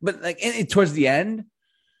mean, but like towards the end,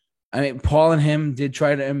 I mean, Paul and him did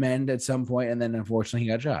try to amend at some point, and then unfortunately he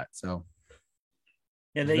got shot. So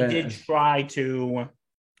yeah, they did try to.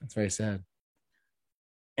 That's very sad.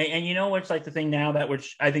 And it's like the thing now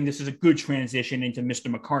which I think this is a good transition into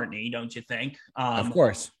Mr. McCartney, don't you think? Of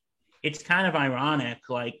course. It's kind of ironic.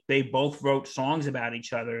 Like they both wrote songs about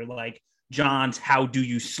each other. Like John's "How Do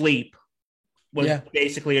You Sleep" was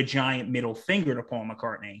basically a giant middle finger to Paul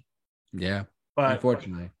McCartney. Yeah, but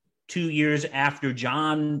unfortunately, 2 years after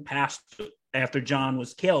John was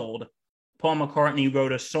killed, Paul McCartney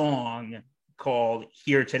wrote a song called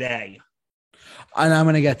 "Here Today." And I'm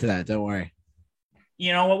going to get to that. Don't worry.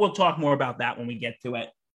 You know what? We'll talk more about that when we get to it.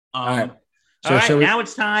 All right. So now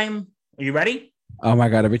it's time. Are you ready? Oh my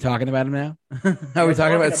God. Are we talking about him now? Are we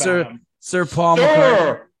talking about Sir Paul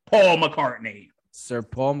McCartney? Paul McCartney. Sir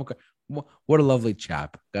Paul McCartney. What a lovely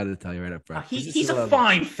chap. Got to tell you right up front. He's a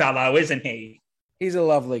fine fellow, isn't he? He's a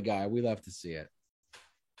lovely guy. We love to see it.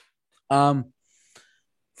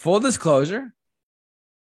 Full disclosure,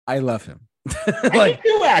 I love him. I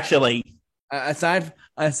do actually.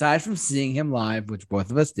 Aside from seeing him live, which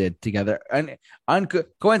both of us did together, and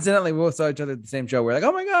coincidentally, we both saw each other at the same show. We're like,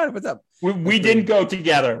 "Oh my God, what's up?" We didn't go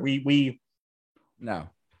together. We were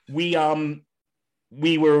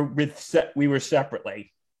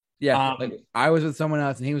separately. Yeah, like I was with someone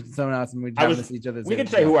else, and he was with someone else, and we happened to see each other. We can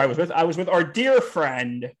say who I was with. I was with our dear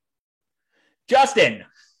friend Justin.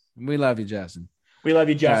 We love you, Justin. We love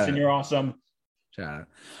you, Justin. You're awesome. Shout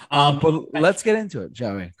out. But let's get into it,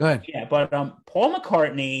 shall we? Go ahead. Yeah, but Paul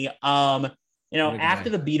McCartney, after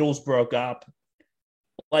the Beatles broke up,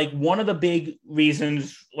 like one of the big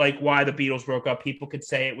reasons like why the Beatles broke up, people could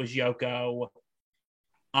say it was Yoko.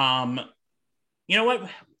 You know what?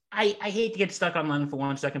 I hate to get stuck on Lennon for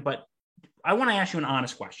 1 second, but I want to ask you an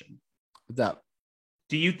honest question. What's up?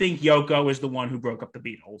 Do you think Yoko is the one who broke up the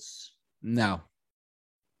Beatles? No.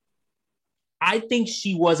 I think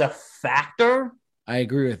she was a factor. I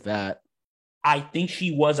agree with that. I think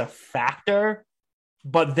she was a factor,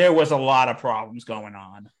 but there was a lot of problems going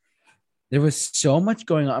on. There was so much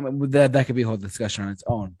going on. I mean, that could be a whole discussion on its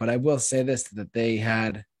own. But I will say this, that you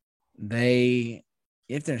have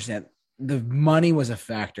to understand, the money was a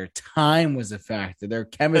factor. Time was a factor. Their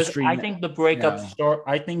chemistry. I think the breakup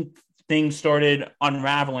I think things started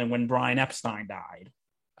unraveling when Brian Epstein died.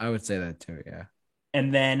 I would say that too, yeah.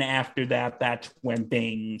 And then after that, that's when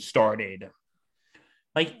things started.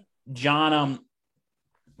 Like John,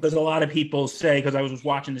 because a lot of people say, because I was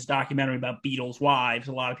watching this documentary about Beatles' wives,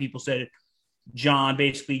 a lot of people said John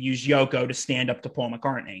basically used Yoko to stand up to Paul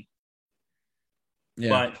McCartney.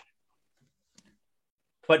 Yeah.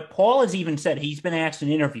 But Paul has even said, he's been asked in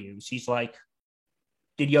interviews, he's like,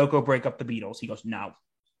 did Yoko break up the Beatles? He goes, no.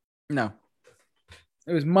 No.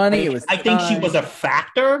 It was money. I think she was a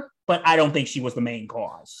factor, but I don't think she was the main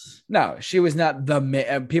cause. No, she was not the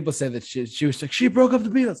main. People say that she was like, she broke up the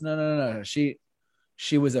Beatles. No. She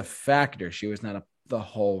was a factor. She was not the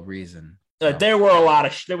whole reason. So. There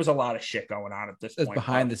was a lot of shit going on at this point.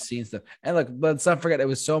 Behind the scenes stuff. And look, let's not forget, it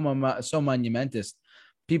was so monumentous.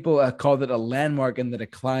 People called it a landmark in the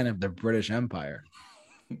decline of the British Empire.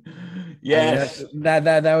 Yes, I mean,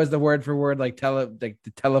 that was the word for word, like the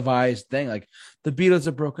televised thing. Like the Beatles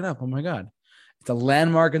are broken up. Oh my God, it's a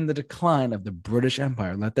landmark in the decline of the British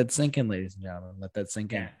Empire. Let that sink in, ladies and gentlemen. Let that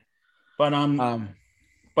sink in. But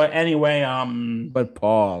anyway, but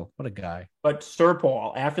Paul, what a guy. But Sir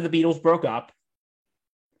Paul, after the Beatles broke up,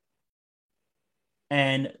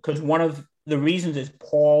 and because one of the reasons is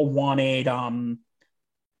Paul wanted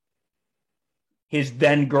his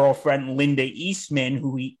then girlfriend Linda Eastman,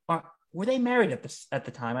 who were they married at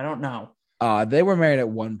the time? I don't know. They were married at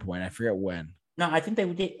one point. I forget when. No, I think they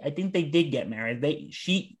did. I think they did get married.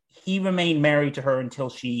 He remained married to her until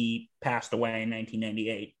she passed away in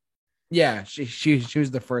 1998. Yeah, she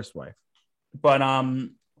was the first wife. But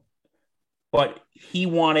he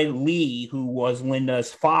wanted Lee, who was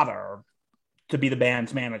Linda's father, to be the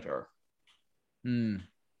band's manager. And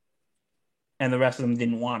the rest of them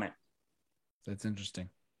didn't want it. That's interesting.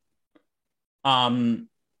 God,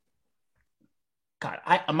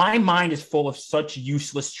 my mind is full of such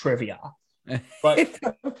useless trivia. But it's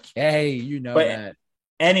okay, that.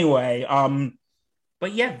 Anyway,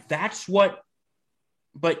 but yeah, that's what.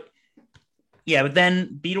 But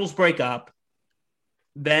then Beatles break up.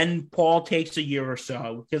 Then Paul takes a year or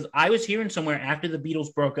so, because I was hearing somewhere after the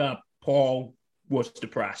Beatles broke up, Paul was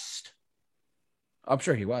depressed. I'm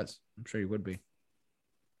sure he was. I'm sure he would be.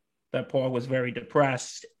 That Paul was very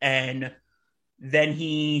depressed. And then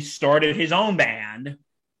he started his own band,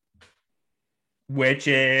 which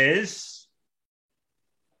is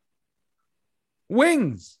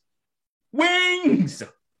Wings. Wings.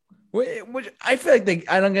 Which I feel like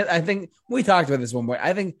I think we talked about this one point.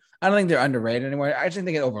 I don't think they're underrated anymore. I actually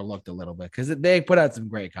think it overlooked a little bit because they put out some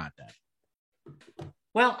great content.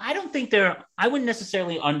 Well, I don't think I wouldn't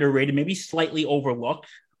necessarily underrated, maybe slightly overlooked.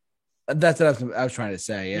 That's what I was trying to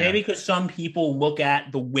say. Yeah. Maybe because some people look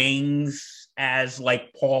at the Wings as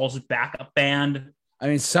like Paul's backup band. I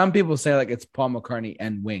mean, some people say like it's Paul McCartney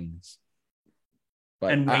and Wings.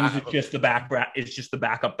 But and Wings is just the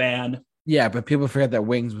backup band. Yeah, but people forget that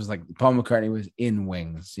Wings was like Paul McCartney was in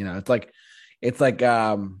Wings. You know, it's like it's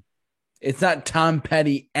not Tom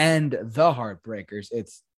Petty and the Heartbreakers.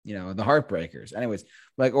 It's, you know, the Heartbreakers. Anyways,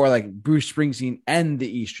 like Bruce Springsteen and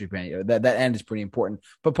the E Street Band. You know, that end is pretty important.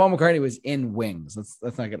 But Paul McCartney was in Wings.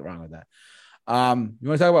 Let's not get it wrong with that. You want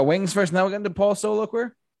to talk about Wings first, and then we'll get into Paul's solo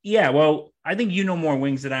career? Yeah, well, I think you know more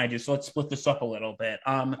Wings than I do, so let's split this up a little bit.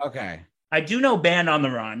 Okay. I do know Band on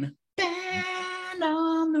the Run. Band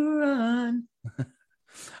on the Run.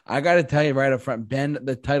 I got to tell you right up front, Ben,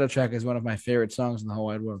 the title track is one of my favorite songs in the whole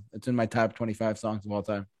wide world. It's in my top 25 songs of all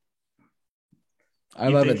time. I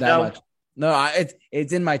love it that much. No,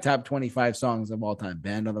 it's in my top 25 songs of all time.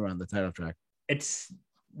 Band on the Run, the title track.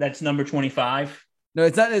 That's number 25. No,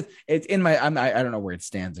 it's not. It's in my. I don't know where it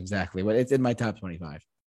stands exactly, but it's in my top 25.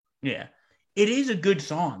 Yeah, it is a good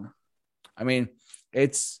song. I mean,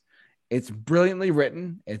 it's brilliantly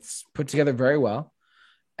written. It's put together very well,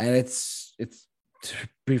 and it's to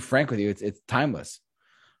be frank with you, it's timeless.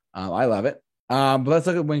 I love it. But let's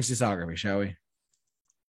look at Wings' discography, shall we?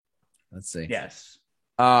 Let's see. Yes.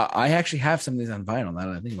 I actually have some of these on vinyl. Now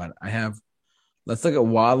that I think about it, let's look at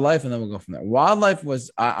Wildlife, and then we'll go from there. Wildlife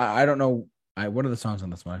was I don't know. What are the songs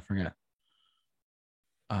on this one? I forget.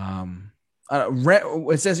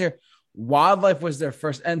 It says here, Wildlife was their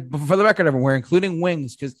first, and for the record, everyone, we're including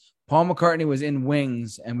Wings because Paul McCartney was in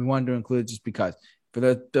Wings, and we wanted to include it just because. For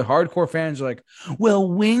the hardcore fans are like, well,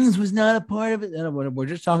 Wings was not a part of it. And we're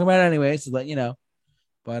just talking about it anyway, to let you know.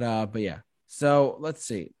 But yeah. So let's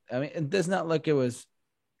see. I mean, it does not look it was.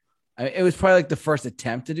 I mean, it was probably like the first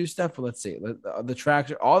attempt to do stuff. But let's see. All the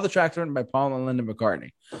tracks are written by Paul and Linda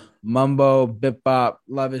McCartney. Mumbo, Bip Bop,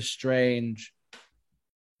 Love Is Strange,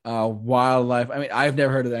 Wildlife. I mean, I've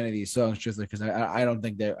never heard of any of these songs, truthfully, because I don't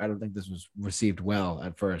think this was received well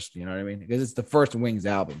at first. You know what I mean? Because it's the first Wings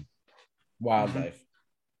album. Wildlife.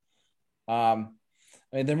 I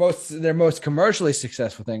mean, their most commercially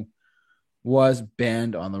successful thing was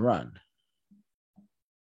Band on the Run.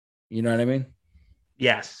 You know what I mean?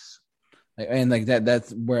 Yes. And like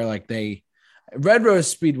that's where like Red Rose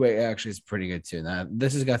Speedway actually is pretty good too. Now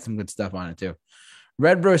this has got some good stuff on it too.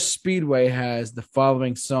 Red Rose Speedway has the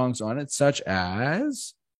following songs on it, such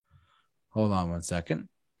as, hold on one second.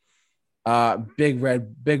 Big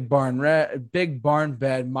Barn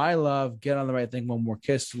Bed, My Love, Get on the Right Thing, One More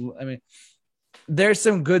Kiss. I mean, there's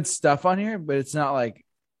some good stuff on here, but it's not like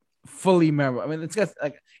fully memorable. I mean, it's got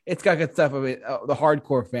good stuff. I mean, the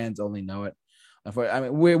hardcore fans only know it. I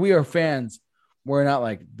mean, we are fans. We're not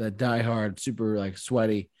like the diehard, super like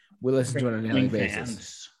sweaty. We listen to it on a daily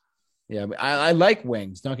basis. Yeah, I like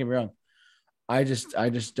Wings. Don't get me wrong. I just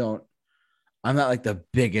don't. I'm not like the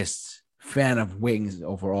biggest fan of Wings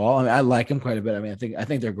overall. I mean, I like them quite a bit. I mean, I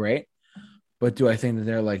think they're great, but do I think that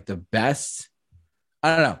they're like the best?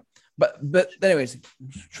 I don't know. But anyways,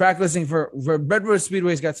 track listing for Red Rose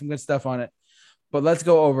Speedway's got some good stuff on it. But let's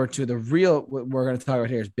go over to the real. What we're going to talk about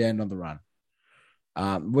here is Band on the Run,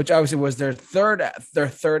 which obviously was their third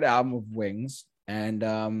album of Wings, and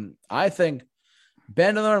I think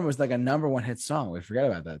Band on the Run was like a #1 hit song. We forget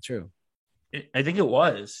about that. True. I think it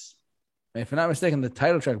was. If I'm not mistaken, the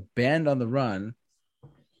title track "Band on the Run"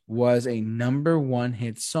 was a #1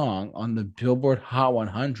 hit song on the Billboard Hot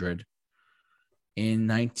 100 in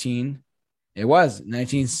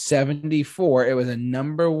 1974. It was a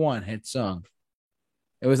 #1 hit song.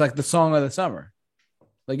 It was like the song of the summer.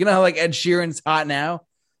 Like, you know how like Ed Sheeran's hot now?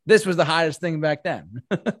 This was the hottest thing back then.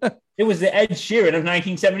 It was the Ed Sheeran of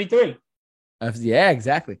 1973. Yeah,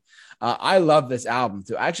 exactly. I love this album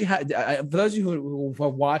too. Actually, for those of you who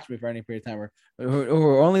have watched me for any period of time or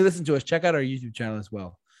who only listen to us, check out our YouTube channel as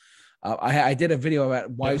well. I did a video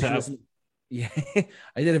about why you should listen. Yeah,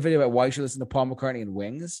 I did a video about why you should listen to Paul McCartney and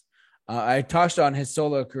Wings. I touched on his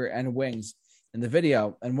solo career and Wings in the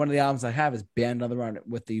video, and one of the albums I have is Band on the Run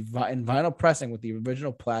with the vinyl pressing with the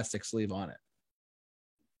original plastic sleeve on it.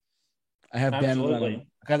 I have Band on the Run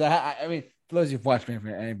because I mean, For those who've watched me for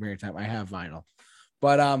any period of time, I have vinyl.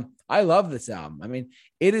 But I love this album. I mean,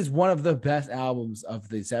 it is one of the best albums of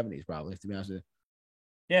the 70s, probably, to be honest with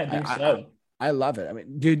you. Yeah, I think so. I love it. I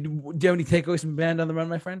mean, dude, do you have any takeaways from Band on the Run,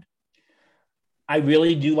 my friend? I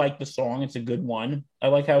really do like the song. It's a good one. I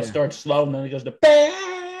like how it starts slow and then it goes to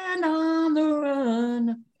Band on the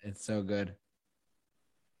Run. It's so good.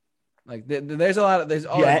 Like there's all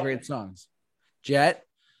the great songs. Jet,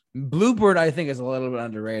 Bluebird, I think is a little bit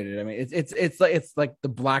underrated. I mean, it's like the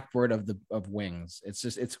Blackbird of Wings.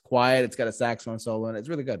 It's quiet. It's got a saxophone solo and it's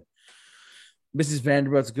really good. Mrs.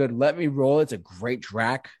 Vanderbilt's good. Let Me Roll. It's a great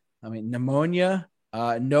track. I mean, Pneumonia,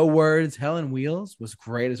 No Words, Hell on Wheels was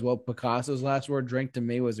great as well. Picasso's Last Word, Drink to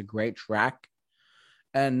Me was a great track.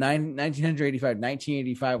 And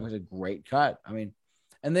 1985 was a great cut. I mean,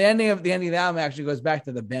 and the ending of the album actually goes back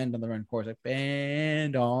to the Band on the Run chorus, like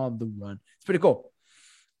Band on the Run. It's pretty cool.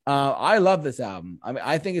 I love this album. I mean,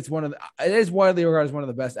 I think it is widely regarded as one of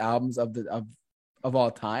the best albums of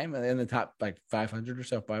all time, in the top like 500 or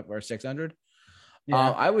so, or 600.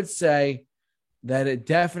 Yeah. I would say that it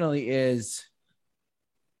definitely is.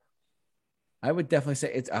 I would definitely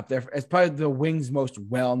say it's up there. It's probably the Wings' most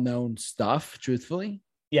well-known stuff, truthfully.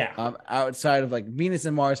 Yeah. Outside of like Venus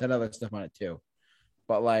and Mars had other stuff on it too.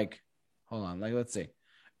 But like, hold on, like let's see.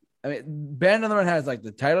 I mean, Band on the Run has like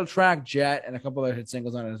the title track, Jet, and a couple other hit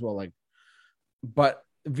singles on it as well. Like, but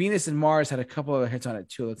Venus and Mars had a couple other hits on it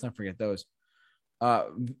too. Let's not forget those.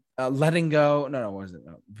 Letting Go. No, what was it?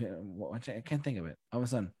 No, I can't think of it. All of a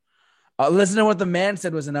sudden, Listen to What the Man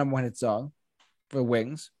Said was a number one hit song for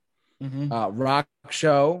Wings. Mm-hmm. Rock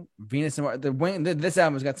Show, Venus and Mars. This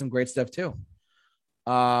album has got some great stuff too.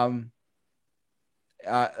 I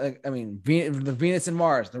mean, the Venus and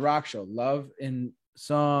Mars, the Rock Show, Love in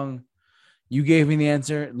Song, You Gave Me the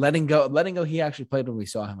Answer, Letting Go. He actually played when we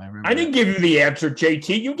saw him. I remember. I didn't give you the answer,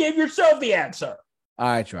 JT. You gave yourself the answer.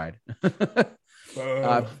 I tried.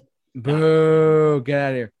 Boo! Get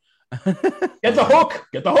out of here. Get the hook.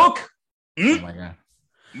 Get the hook. Oh my god.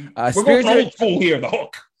 We're going old school here. The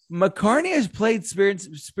hook. McCartney has played Spirits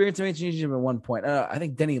of Ancient Egypt at one point. I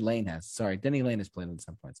think Denny Lane has. Sorry, Denny Lane has played at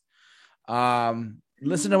some points.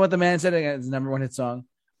 Listen to What the Man Said. It's the number one hit song.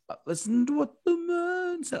 Listen to What the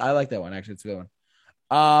Man Said. I like that one. Actually, it's a good one.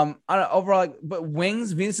 I don't know, overall, but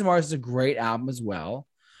Wings, Venus and Mars is a great album as well.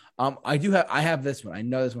 I have this one. I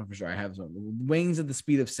know this one for sure. I have this one. Wings at the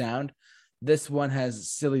Speed of Sound. This one has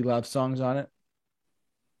silly love songs on it.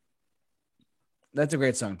 That's a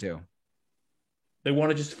great song too. They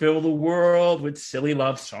want to just fill the world with silly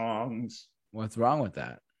love songs. What's wrong with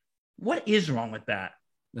that? What is wrong with that?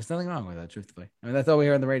 There's nothing wrong with that, truthfully. I mean, that's all we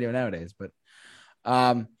hear on the radio nowadays. But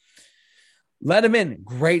Let Him In,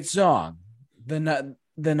 great song. The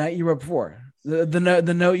Night You Wrote Before.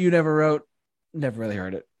 The Note You Never Wrote, never really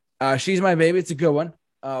heard it. She's My Baby, it's a good one.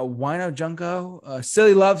 Wino Junko,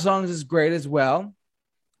 Silly Love Songs is great as well.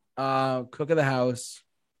 Cook of the House.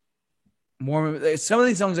 Some of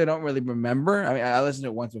these songs I don't really remember. I mean, I listened to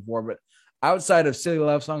it once before, but outside of Silly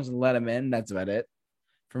Love Songs and Let Him In, that's about it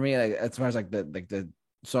for me. Like, as far as like the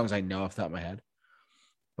songs I know off the top of my head.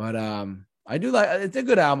 But I do like it's a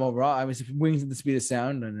good album overall. I mean, Wings at the Speed of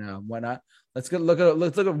Sound, and why not? Let's look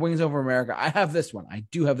at Wings Over America. I have this one. I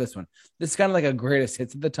do have this one. This is kind of like a greatest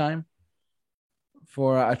hits at the time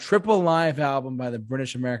for a triple live album by the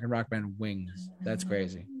British American rock band Wings. That's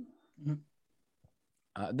crazy.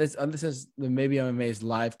 This is the Maybe I'm Amazed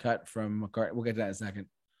live cut from McCartney. We'll get to that in a second.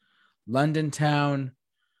 London Town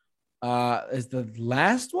is the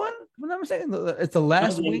last one. If I'm not mistaken, it's the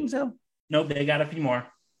last Wings album. Nope, they got a few more.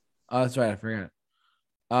 Oh, that's right. I forgot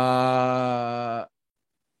it.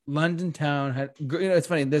 London Town had. It's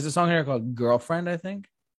funny. There's a song here called "Girlfriend." I think.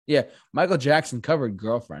 Yeah, Michael Jackson covered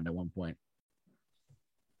 "Girlfriend" at one point.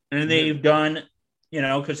 And they've done,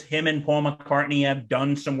 because him and Paul McCartney have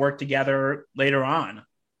done some work together later on.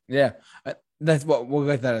 Yeah, that's what we'll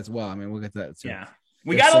get that as well. I mean, we'll get to that soon. Yeah,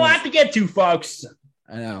 we got a lot to get to, folks.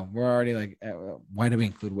 I know we're already like, why do we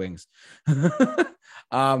include Wings?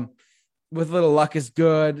 With Little Luck is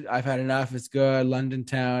good. I've Had Enough is good. London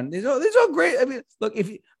Town. These are great. I mean, look,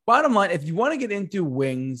 bottom line, if you want to get into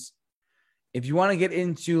Wings, if you want to get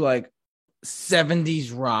into like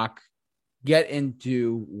 70s rock, get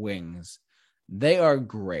into Wings. They are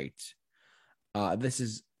great. This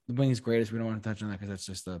is the Wings' greatest. We don't want to touch on that because that's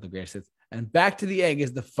just the greatest hits. And Back to the Egg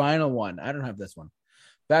is the final one. I don't have this one.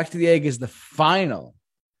 Back to the Egg is the final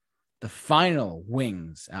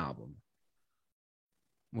Wings album.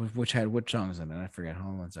 Which had which songs in it? I forget.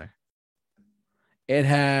 Hold on one sec. It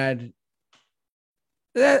had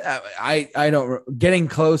I don't Getting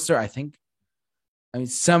Closer, I think. I mean,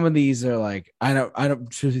 some of these are like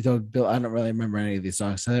truthfully told, Bill, I don't really remember any of these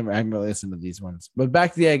songs. I haven't really listened to these ones. But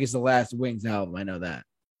Back to the Egg is the last Wings album. I know that.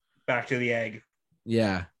 Back to the Egg.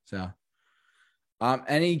 Yeah. So,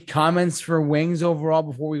 any comments for Wings overall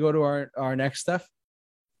before we go to our next stuff?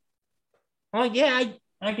 Well, yeah,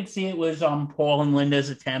 I could see it was Paul and Linda's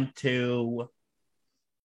attempt to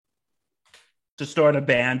start a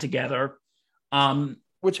band together.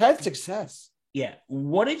 Which had success. Yeah.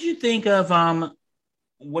 What did you think of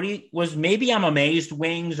was Maybe I'm Amazed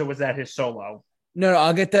Wings, or was that his solo? No,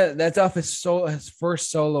 I'll get that. That's off his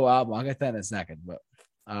first solo album. I'll get that in a second. But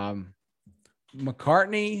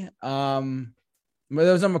McCartney, but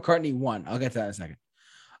there was a McCartney one. I'll get that in a second.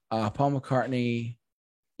 Paul McCartney,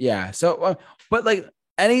 yeah. So, but like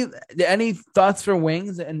any thoughts for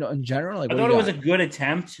Wings in general? Like, I thought it was a good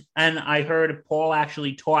attempt, and I heard Paul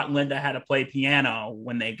actually taught Linda how to play piano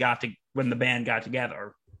when the band got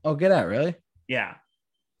together. Oh, get out! Really? Yeah.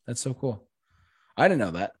 That's so cool. I didn't know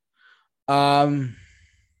that.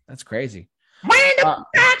 That's crazy. Random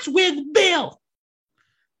Facts with Bill.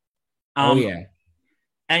 Oh yeah.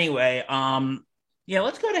 Anyway, yeah,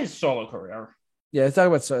 let's go to his solo career. Yeah, let's talk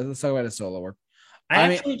about his solo work.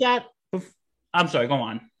 I'm sorry, go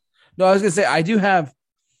on. No, I was gonna say I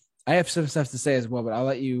have some stuff to say as well, but I'll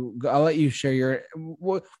let you share your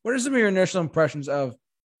what are some of your initial impressions of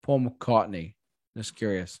Paul McCartney? Just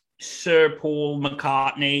curious. Sir Paul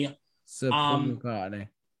McCartney. Paul McCartney.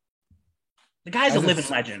 The guy's a living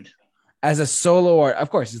legend. As a solo art,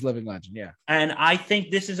 of course, he's a living legend. Yeah. And I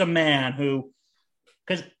think this is a man who,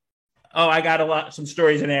 because, I got some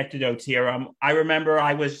stories and anecdotes here. I remember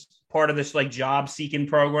I was part of this like job seeking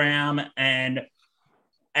program, and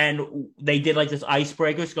they did like this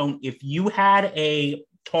icebreakers going, if you had a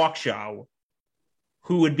talk show,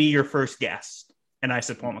 who would be your first guest? And I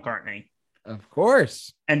said, Paul McCartney. Of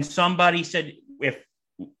course. And somebody said,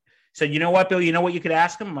 you know what, Bill, you know what you could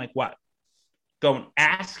ask him? I'm like, what? Go and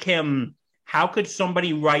ask him, how could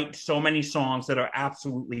somebody write so many songs that are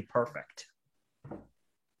absolutely perfect?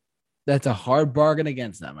 That's a hard bargain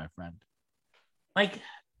against that, my friend. Like,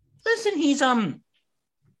 listen, he's almost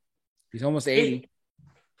 80.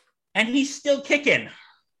 And he's still kicking.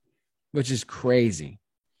 Which is crazy.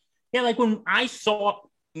 Yeah, like when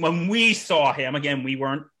we saw him, again, we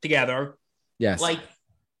weren't together. Yes. Like,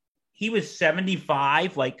 he was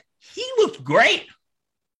 75. Like, he looked great.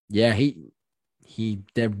 Yeah, he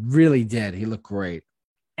really did. He looked great.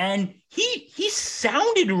 And he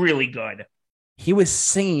sounded really good. He was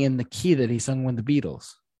singing in the key that he sung with the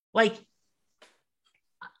Beatles. Like,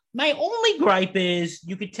 my only gripe is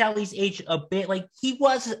you could tell he's aged a bit. Like, he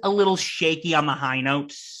was a little shaky on the high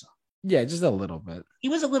notes. Yeah, just a little bit. He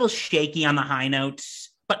was a little shaky on the high notes.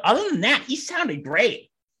 But other than that, he sounded great.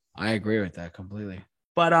 I agree with that completely.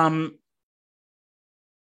 But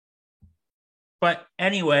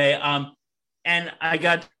anyway, and I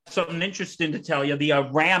got something interesting to tell you. The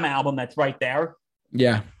Ram album that's right there.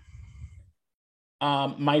 Yeah.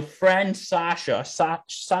 My friend Sasha,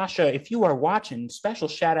 if you are watching, special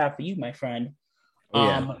shout out for you, my friend.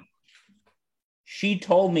 Yeah. She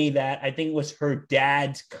told me that I think it was her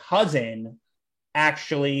dad's cousin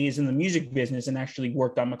actually is in the music business and actually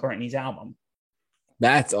worked on McCartney's album.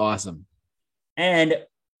 That's awesome. And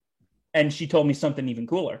she told me something even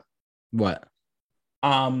cooler. What?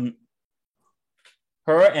 Her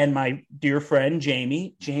and my dear friend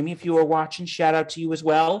Jamie, if you are watching, shout out to you as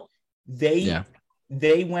well. They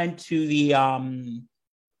went to the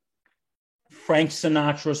Frank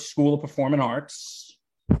Sinatra School of Performing Arts.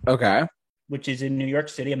 Okay. Which is in New York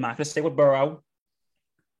City. I'm not going to say what borough,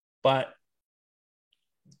 but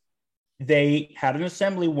they had an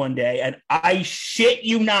assembly one day, and I shit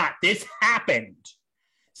you not, this happened.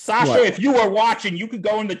 Sasha, what? If you are watching, you could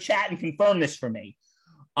go in the chat and confirm this for me.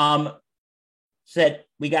 Said,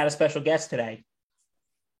 we got a special guest today.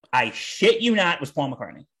 I shit you not, it was Paul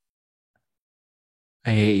McCartney.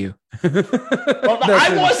 I hate you. Well,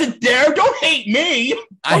 I wasn't there. Don't hate me.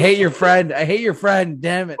 I hate your friend.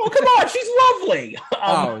 Damn it. Oh, come on. She's lovely.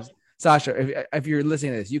 Sasha, if you're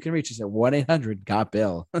listening to this, you can reach us at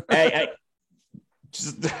 1-800-GOT-BILL.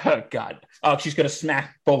 God. Oh, she's going to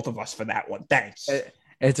smack both of us for that one. Thanks.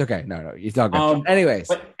 It's okay. No, you talk good. Anyways.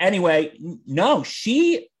 But anyway, no,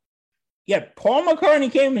 Paul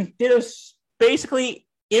McCartney came and did a basically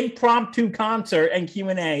impromptu concert and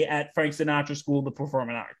Q&A at Frank Sinatra School of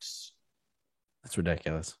Performing Arts. That's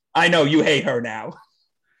ridiculous. I know you hate her now.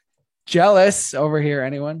 Jealous over here,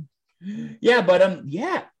 anyone? Yeah, but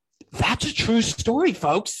that's a true story,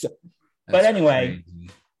 folks. But anyway,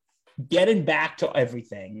 crazy. Getting back to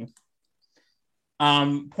everything.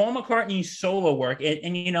 Paul McCartney's solo work,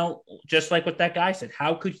 and you know, just like what that guy said,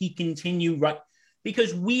 how could he continue? Right,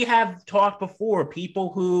 because we have talked before,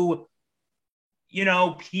 people who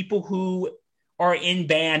are in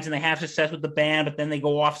bands and they have success with the band, but then they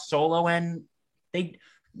go off solo and they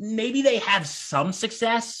have some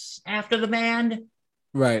success after the band,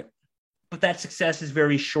 Right. but that success is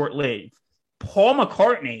very short lived. Paul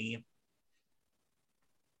McCartney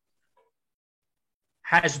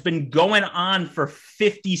has been going on for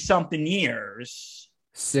 50 something years.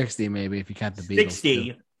 60 maybe if you count the Beatles.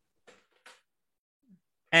 60. Too.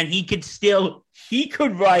 And he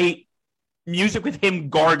could write music with him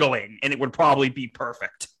gargling and it would probably be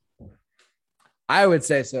perfect. I would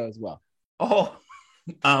say so as well.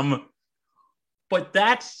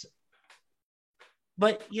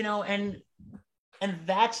 But you know, and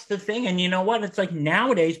that's the thing. And you know what? It's like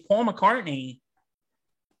nowadays, Paul McCartney,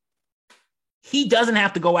 he doesn't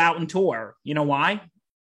have to go out and tour. You know why?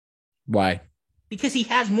 Why? Because he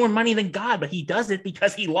has more money than God, but he does it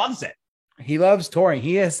because he loves it. He loves touring.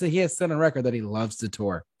 He has set on record that he loves to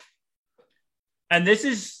tour. And this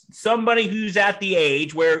is somebody who's at the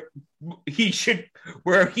age where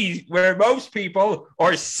where most people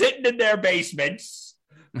are sitting in their basements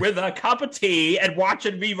with a cup of tea and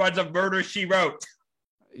watching reruns of Murder, She Wrote.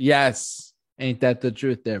 Yes. Ain't that the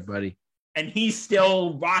truth there, buddy? And he's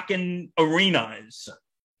still rocking arenas.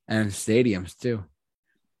 And stadiums, too.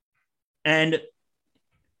 And,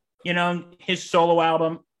 you know, his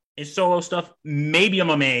solo stuff, Maybe I'm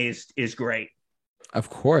Amazed, is great. Of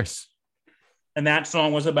course. And that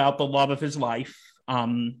song was about the love of his life,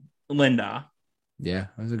 Linda. Yeah,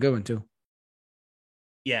 it was a good one, too.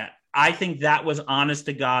 Yeah, I think that was, honest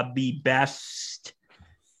to God, the best.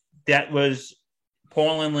 That was,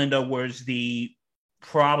 Paul and Linda was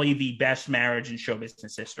probably the best marriage in show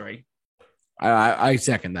business history. I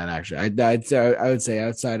second that, actually. I would say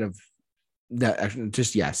outside of that, actually,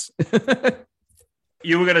 just yes.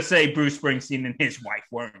 You were going to say Bruce Springsteen and his wife,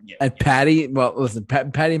 weren't you? And Patty, well, listen,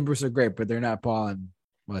 Patty and Bruce are great, but they're not Paul and,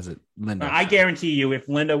 was it, Linda? I guarantee you, if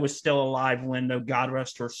Linda was still alive, Linda, God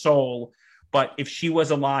rest her soul, but if she was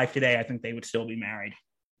alive today, I think they would still be married.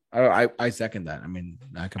 I second that. I mean,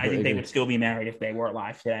 I think they would still be married if they were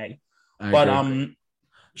alive today.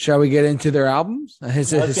 Shall we get into their albums?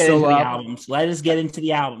 Let's get into the albums. Let us get into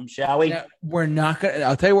the albums, shall we? Now, we're not going to.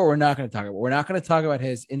 I'll tell you what we're not going to talk about. We're not going to talk about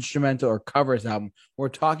his instrumental or covers album. We're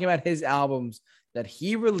talking about his albums that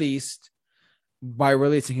he released by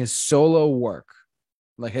releasing his solo work,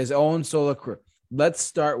 like his own solo career. Let's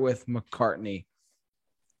start with McCartney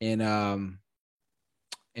in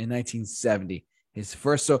 1970. His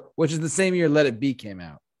first, which is the same year Let It Be came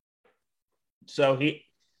out. So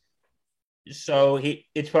it's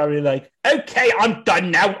probably like, okay, I'm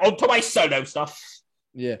done now. On to my solo stuff.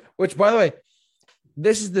 Yeah. Which, by the way,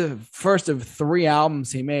 this is the first of 3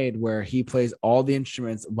 albums he made where he plays all the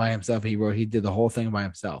instruments by himself. He did the whole thing by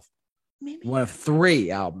himself. Maybe. One of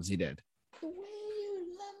 3 albums he did. The way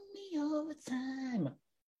you love me all the time.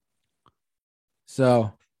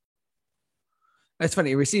 So that's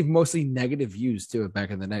funny. It received mostly negative views too back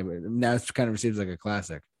in the day, but now it's kind of received like a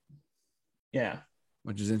classic. Yeah.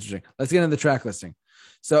 Which is interesting. Let's get into the track listing.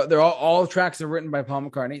 So they're all tracks are written by Paul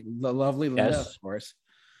McCartney, the lovely Linda, yes, of course.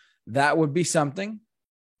 That Would Be Something.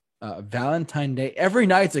 Valentine Day. Every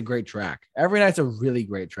Night's a great track. Every Night's a really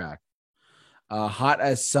great track. Hot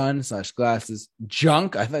as Sun / Glasses.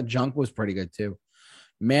 Junk. I thought Junk was pretty good too.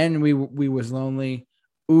 Man, we Was Lonely.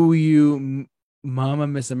 Ooh You, Mama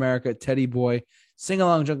Miss America, Teddy Boy. Sing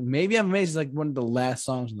Along Junk. Maybe I'm Amazed is like one of the last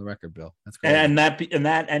songs on the record, Bill. That's great. And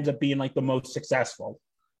that ends up being like the most successful.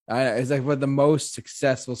 It's like the most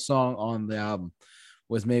successful song on the album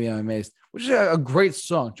was Maybe I'm Amazed, which is a great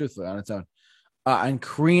song, truthfully, on its own. And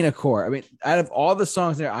Karina Core. I mean, out of all the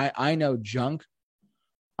songs there, I know Junk,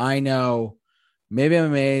 I know Maybe I'm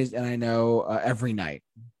Amazed, and I know Every Night.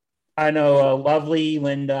 I know Lovely,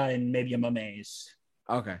 Linda, and Maybe I'm Amazed.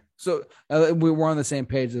 Okay, so we were on the same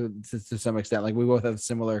page to some extent. Like we both have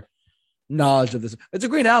similar knowledge of this. It's a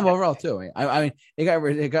great album overall too. I mean,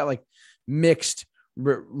 it got like mixed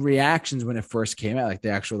reactions when it first came out. Like the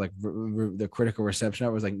actual the critical reception.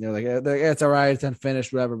 It was like they're like it's all right, it's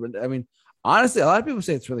unfinished, whatever. But I mean, honestly, a lot of people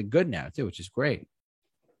say it's really good now too, which is great.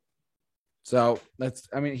 So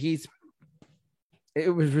it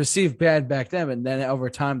was received bad back then, and then over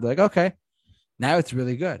time they're like, okay. Now it's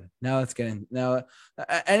really good. Now let's get in. Now,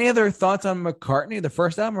 any other thoughts on McCartney, the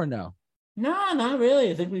first album, or no? No, not really.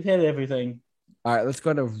 I think we've hit everything. All right, let's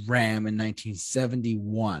go to Ram in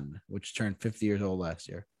 1971, which turned 50 years old last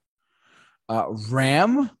year.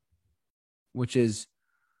 Ram, which is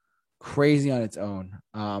crazy on its own.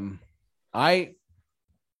 I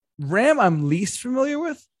Ram, I'm least familiar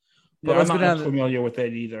with. But Yeah, I'm let's go not down. much familiar with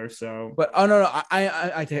it either. So, But oh no,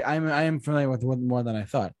 I am familiar with more than I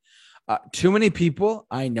thought. Too many people.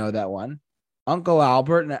 I know that one. Uncle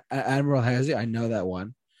Albert and Admiral Hazy. I know that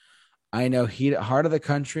one. I know Heart of the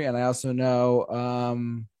Country, and I also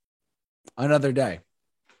know Another Day.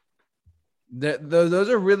 Those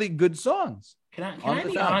are really good songs. can I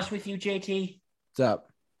be honest with you, JT? What's up?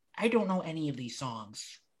 I don't know any of these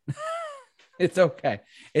songs. It's okay.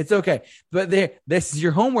 It's okay. But this is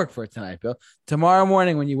your homework for tonight, Bill. Tomorrow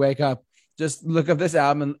morning when you wake up, just look up this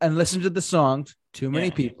album and listen to the songs. Too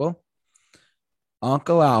Many People,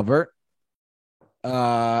 Uncle Albert,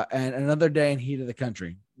 and Another Day in Heat of the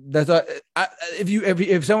Country. That's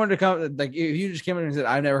if someone to come, like if you just came in and said,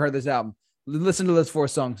 I've never heard this album, listen to those 4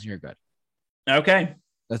 songs and you're good. Okay.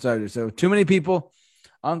 That's what I do. So Too Many People,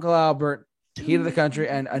 Uncle Albert, Heat of the Country,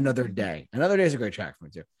 and Another Day. Another Day is a great track for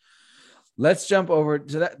me too. Let's jump over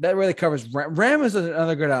to that really covers Ram is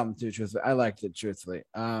another good album too, truthfully. I liked it, truthfully.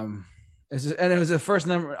 And it was the first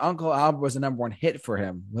number. Uncle Albert was the #1 hit for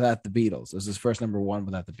him without the Beatles. It was his first #1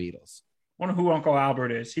 without the Beatles. Wonder who Uncle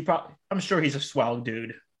Albert is. I'm sure he's a swell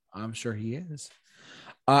dude. I'm sure he is.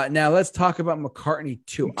 Now let's talk about McCartney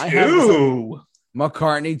 2. I have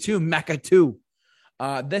McCartney 2, Mecca 2.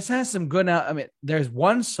 This has some good. I mean, there's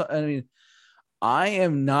one. I mean, I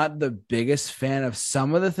am not the biggest fan of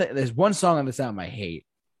some of the things. There's one song on this album I hate.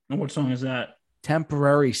 And what song is that?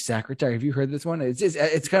 Temporary Secretary. Have you heard this one?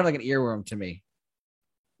 It's kind of like an earworm to me.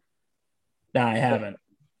 No, I haven't.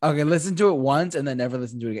 Okay, listen to it once and then never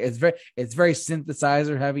listen to it again. It's very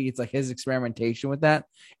synthesizer heavy. It's like his experimentation with that.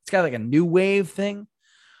 It's kind of like a new wave thing.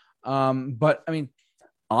 But I mean,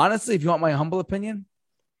 honestly, if you want my humble opinion,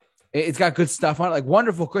 it's got good stuff on it. Like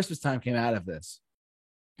Wonderful Christmas Time came out of this.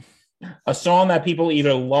 A song that people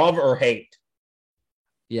either love or hate.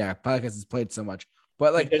 Yeah, probably because it's played so much.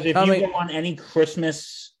 But like, because if you go on any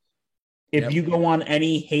Christmas, you go on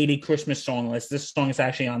any hated Christmas song list, this song is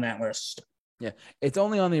actually on that list. Yeah, it's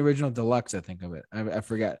only on the original deluxe. I think of it. I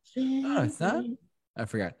forget. Oh, it's not. I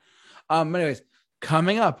forgot. Anyways,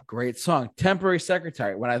 coming up, great song, Temporary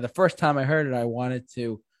Secretary. When the first time I heard it, I wanted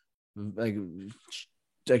to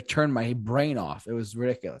like turn my brain off. It was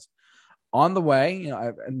ridiculous. On the Way, I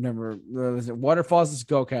remember Waterfalls is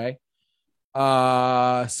okay.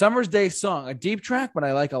 Summer's Day Song, a deep track, but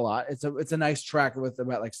I like a lot. It's a nice track with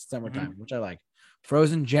about like summertime, which I like.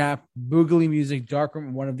 Frozen Jap, Boogly Music,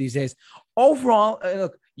 Darkroom, One of These Days. Overall,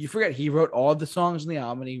 look, you forget he wrote all the songs in the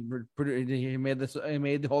album, and he made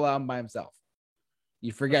the whole album by himself.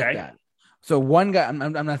 You forget that. So one guy, I'm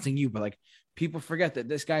not saying you, but like people forget that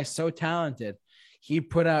this guy's so talented. He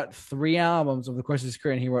put out 3 albums over the course of his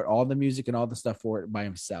career, and he wrote all the music and all the stuff for it by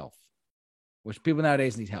himself, which people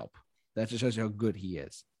nowadays need help. That just shows you how good he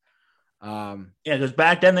is. Because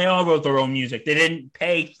back then they all wrote their own music. They didn't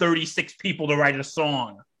pay 36 people to write a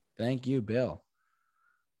song. Thank you, Bill.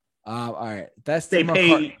 All right, that's they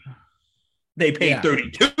paid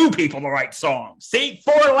 32 people to write songs. See,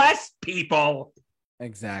 4 less people.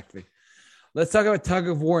 Exactly. Let's talk about Tug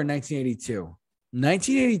of War in 1982.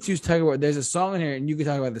 1982's Tug of War. There's a song in here, and you can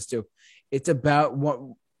talk about this too. It's about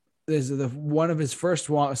one of his first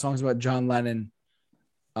songs about John Lennon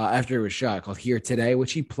after he was shot, called "Here Today,"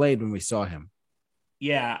 which he played when we saw him.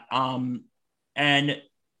 Yeah. And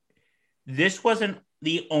this wasn't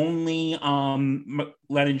the only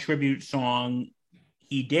Lennon tribute song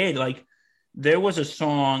he did. Like, there was a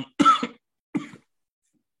song.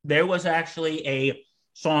 There was actually a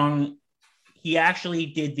song. He actually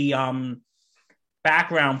did the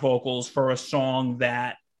background vocals for a song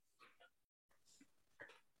that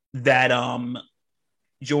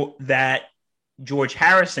George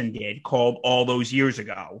Harrison did, called "All Those Years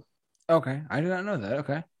Ago." Okay, I did not know that.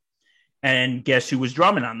 Okay. And guess who was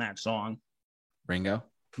drumming on that song? Ringo.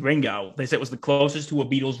 They said it was the closest to a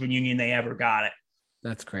Beatles reunion they ever got it.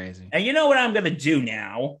 That's crazy. And you know what I'm going to do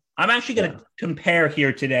now? I'm actually going to compare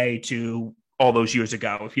Here Today to All Those Years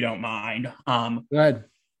Ago, if you don't mind. Go ahead.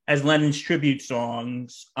 As Lennon's tribute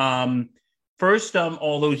songs. First,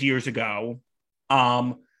 All Those Years Ago.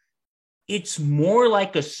 It's more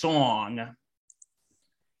like a song.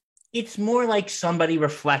 It's more like somebody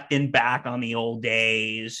reflecting back on the old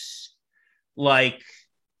days. Like,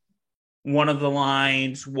 one of the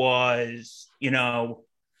lines was, the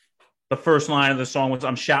first line of the song was,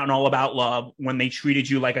 "I'm shouting all about love when they treated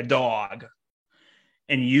you like a dog.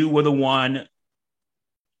 And you were the one."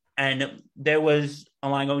 And there was a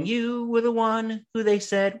line going, "You were the one who they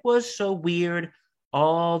said was so weird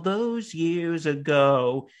all those years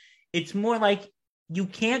ago." It's more like you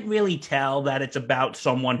can't really tell that it's about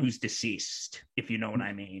someone who's deceased, if you know what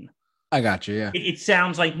I mean. I got you. Yeah. It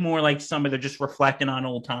sounds like more like somebody they're just reflecting on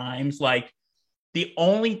old times. Like the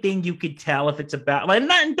only thing you could tell if it's about, like,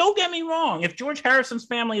 and don't get me wrong, if George Harrison's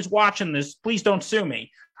family is watching this, please don't sue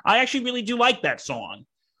me. I actually really do like that song,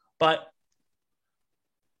 but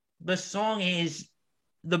the song is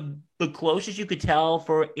the closest you could tell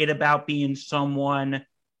for it about being someone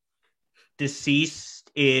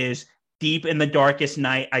deceased is deep in the darkest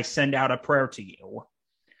night, I send out a prayer to you.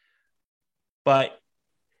 But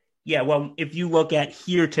yeah, well, if you look at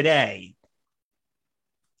Here Today,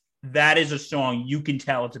 that is a song you can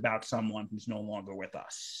tell it's about someone who's no longer with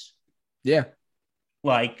us. Yeah.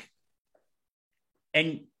 Like,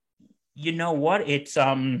 and you know what? It's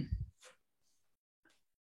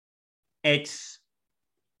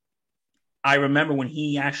I remember when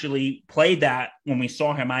he actually played that when we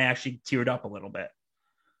saw him, I actually teared up a little bit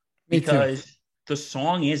because the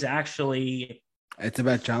song is actually it's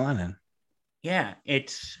about John Lennon. Yeah,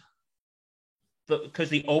 it's because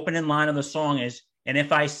the opening line of the song is, and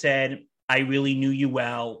if I said I really knew you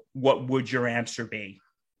well, what would your answer be?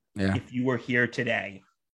 Yeah. If you were here today.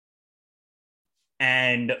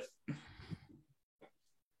 And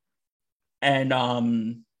and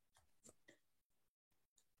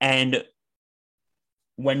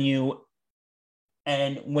when you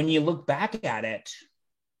look back at it,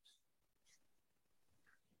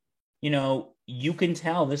 you can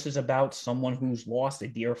tell this is about someone who's lost a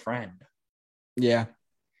dear friend. Yeah.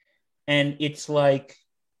 And it's like,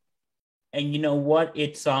 and you know what?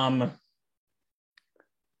 It's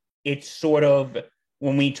sort of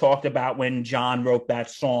when we talked about when John wrote that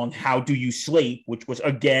song, How Do You Sleep, which was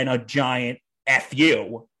again a giant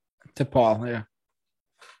FU to Paul. Yeah.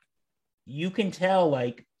 You can tell,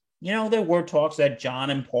 like, there were talks that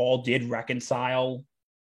John and Paul did reconcile.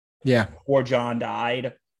 Yeah. Before John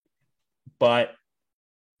died. But,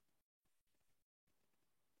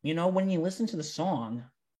 when you listen to the song,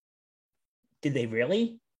 did they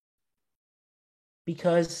really?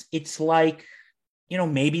 Because it's like,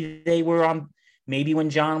 maybe they were maybe when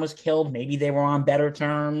John was killed, maybe they were on better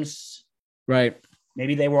terms. Right.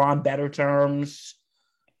 Maybe they were on better terms.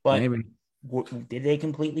 But maybe. Did they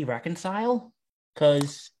completely reconcile?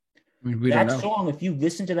 Because that song, if you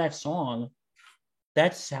listen to that song,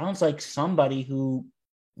 that sounds like somebody who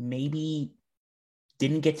maybe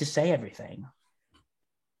didn't get to say everything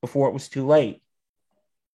before it was too late.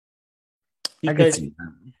 Because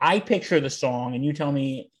I picture the song, and you tell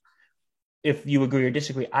me if you agree or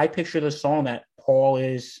disagree. I picture the song that Paul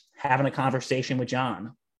is having a conversation with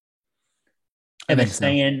John. And he's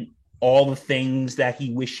saying all the things that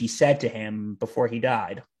he wished he said to him before he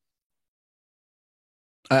died.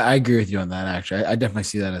 I agree with you on that, actually. I definitely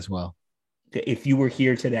see that as well. If you were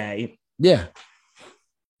here today. Yeah.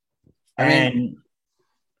 I mean,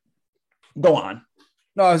 go on.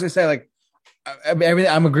 No, I was going to say, like,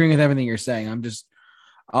 everything. I'm agreeing with everything you're saying.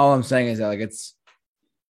 All I'm saying is that, like, it's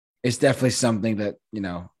definitely something that,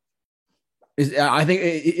 I think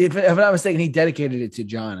if I'm not mistaken, he dedicated it to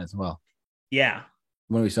John as well. Yeah.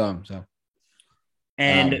 When we saw him. So,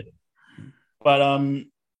 and, but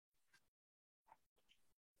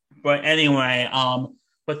anyway,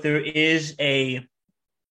 but there is we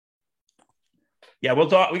got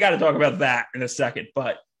to talk about that in a second,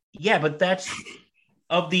 but that's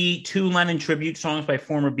of the two Lennon tribute songs by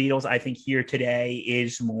former Beatles. I think Here Today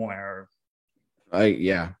is more.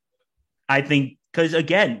 Yeah. I think, because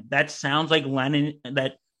again, that sounds like Lennon,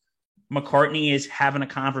 that McCartney is having a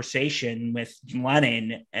conversation with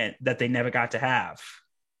Lennon that they never got to have.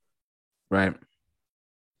 Right.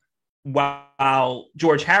 While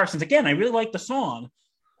George Harrison's, again, I really like the song.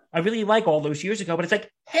 I really like All Those Years Ago, but it's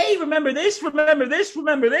like, hey, remember this, remember this,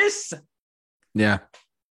 remember this. Yeah.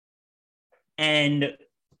 And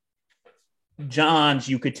John's,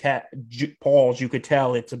 you could tell, Paul's, you could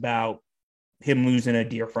tell it's about him losing a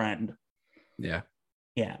dear friend. Yeah.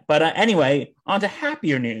 Yeah. But anyway, on to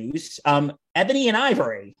happier news. Ebony and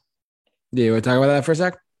Ivory. Yeah, you want to talk about that for a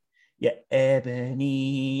sec? Yeah.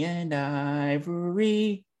 Ebony and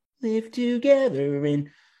Ivory live together. And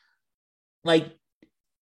like,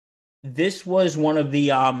 this was one of the,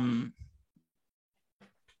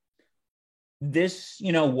 this,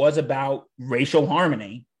 was about racial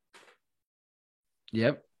harmony.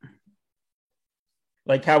 Yep.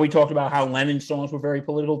 Like how we talked about how Lennon's songs were very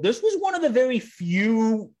political. This was one of the very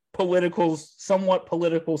few somewhat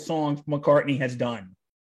political songs McCartney has done.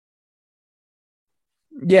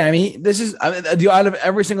 Yeah, I mean, out of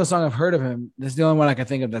every single song I've heard of him, this is the only one I can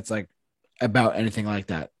think of that's like about anything like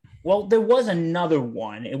that. Well, there was another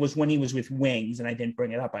one. It was when he was with Wings, and I didn't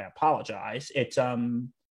bring it up. I apologize. It's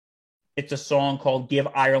a song called "Give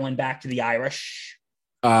Ireland Back to the Irish."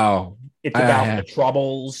 Oh, It's I about the have.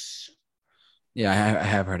 Troubles. Yeah, I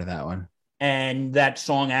have heard of that one. And that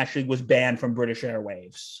song actually was banned from British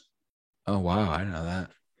Airwaves. Oh wow, I didn't know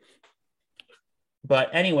that.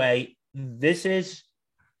 But anyway, this is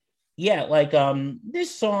yeah, like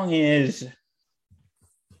this song is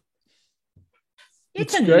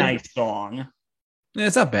it's It's a good. nice song. Yeah,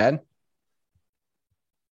 it's not bad.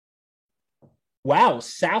 Wow,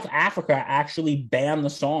 South Africa actually banned the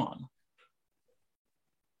song.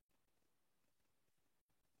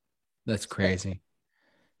 That's crazy.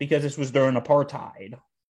 Because this was during apartheid.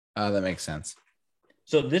 Oh, that makes sense.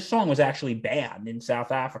 So this song was actually banned in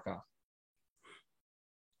South Africa.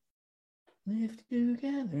 Live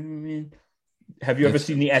together. Have you ever That's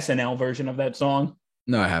seen the SNL version of that song?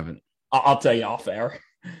 no, I haven't. I'll tell you off air.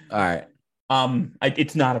 All right.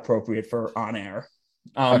 It's not appropriate for on air.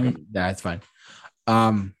 Okay, that's fine.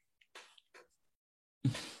 Um,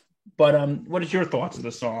 But what is your thoughts of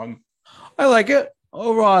the song? I like it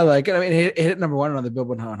overall. I like it. I mean, it hit number one on the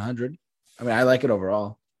Billboard 100. I mean, I like it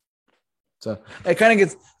overall. So it kind of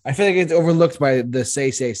gets. I feel like it's overlooked by the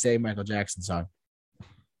 "Say Michael Jackson song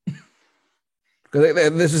because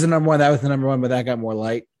this was the number one. That was the number one, but that got more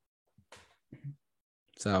light.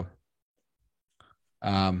 So,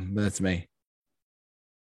 but that's me.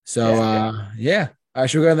 So, yeah.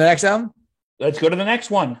 Should we go to the next album? Let's go to the next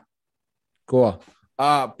one. Cool.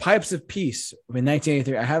 Pipes of Peace. I mean,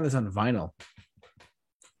 1983. I have this on vinyl.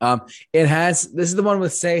 It has. This is the one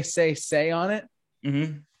with "Say" on it.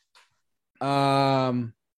 Mm-hmm. I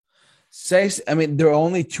mean, there are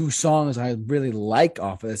only two songs I really like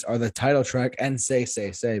off of this are the title track and Say,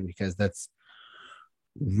 because that's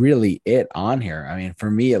really it on here. I mean, for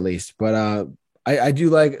me at least. But I do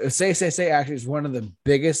like Say actually is one of the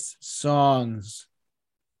biggest songs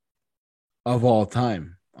of all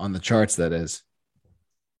time on the charts, that is.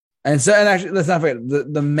 And actually, let's not forget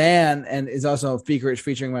the man and is also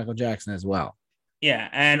featuring Michael Jackson as well. Yeah,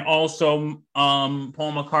 and also Paul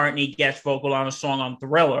McCartney guest vocal on a song on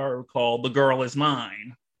Thriller called "The Girl Is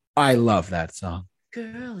Mine." I love that song.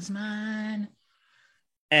 Girl is mine.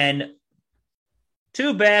 And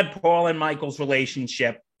too bad Paul and Michael's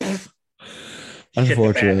relationship.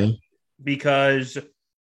 Unfortunately, because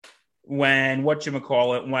when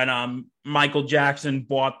Michael Jackson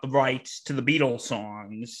bought the rights to the Beatles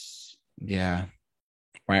songs. Yeah.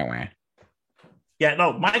 Wah. Yeah,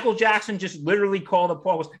 no, Michael Jackson just literally called up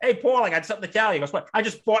Paul. Goes, "Hey, Paul, I got something to tell you." He goes, "What? I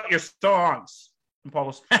just bought your songs." And Paul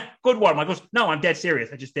goes, "Good one." Michael goes, "No, I'm dead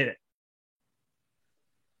serious. I just did it."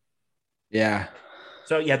 Yeah.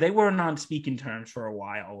 So, yeah, they were on speaking terms for a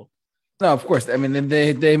while. No, of course. I mean,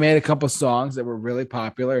 they made a couple songs that were really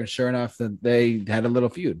popular, and sure enough, that they had a little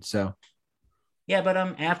feud. So, yeah, but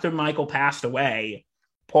after Michael passed away,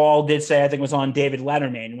 Paul did say, I think it was on David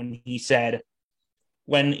Letterman, when he said,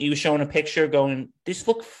 when he was showing a picture going, "This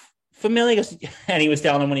look familiar," and he was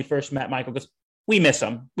telling him when he first met Michael, goes, "We miss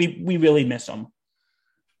him. We really miss him."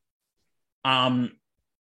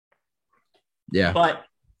 yeah. But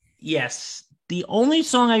yes, the only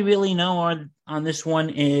song I really know on this one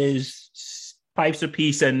is "Pipes of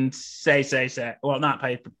Peace" and "Say." Well, not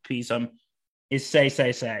 "Pipes of Peace." Is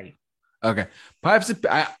 "Say." Okay.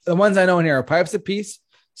 The ones I know in here are Pipes of Peace.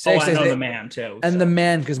 I know the man too, and the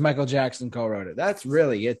man because Michael Jackson co-wrote it. That's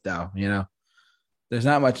really it, though. You know, there's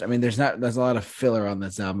not much. I mean, there's a lot of filler on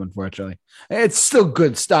this album. Unfortunately, it's still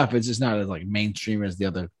good stuff. It's just not as like mainstream as the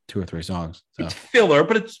other two or three songs. So. It's filler,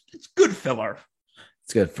 but it's good filler.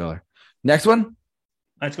 It's good filler. Next one.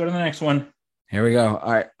 Let's go to the next one. Here we go.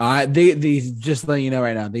 All right. These just letting you know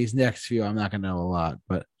right now. These next few, I'm not gonna know a lot,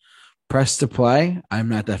 but Press to Play, I'm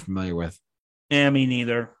not that familiar with. Yeah, me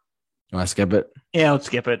neither. You want to skip it? Yeah, let's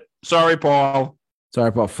skip it. Sorry, Paul.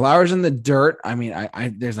 Sorry, Paul. Flowers in the Dirt. I mean,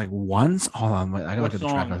 I there's like ones. Hold on, I gotta look at the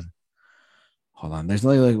track list. Hold on. There's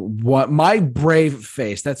only like what My Brave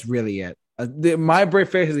Face. That's really it. My Brave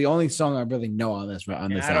Face is the only song I really know on this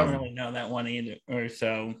album. I don't really know that one either. Or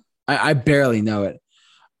so. I barely know it.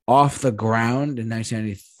 Off the Ground in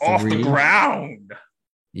 1993. Off the Ground.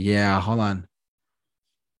 Yeah, hold on.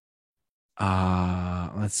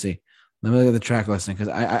 Let's see. Let me look at the track listing because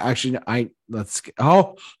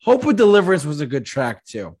Hope with Deliverance was a good track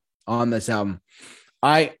too on this album.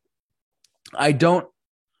 I don't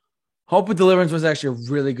Hope with Deliverance was actually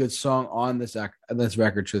a really good song on this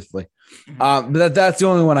record, truthfully. But that's the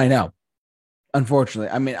only one I know.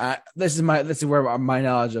 Unfortunately, I mean, this is where my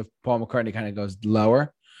knowledge of Paul McCartney kind of goes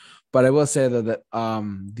lower. But I will say though that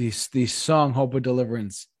the song Hope with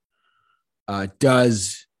Deliverance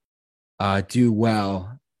does do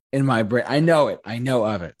well in my brain. I know it. I know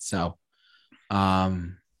of it. So,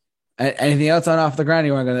 anything else on Off the Ground?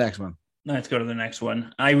 You want to go to the next one? Let's go to the next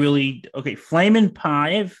one. Flamin'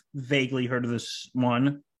 Pie. I've vaguely heard of this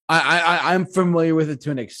one. I'm familiar with it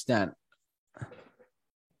to an extent.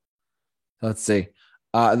 Let's see.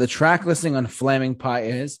 The track listing on Flaming Pie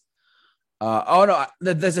is. Oh no,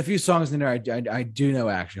 there's a few songs in there. I do know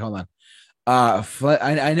actually. Hold on.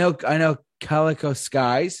 I know Calico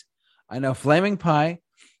Skies. I know Flaming Pie.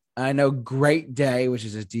 I know Great Day, which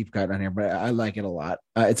is a deep cut on here, but I like it a lot.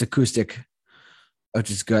 It's acoustic,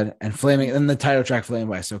 which is good. And Flaming, and the title track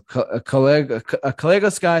Flaming Pie. So Calico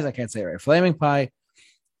Skies. I can't say it right. Flaming Pie.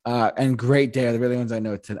 And Great Day are the really ones I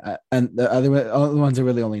know and the other ones I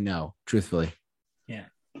really only know, truthfully. Yeah.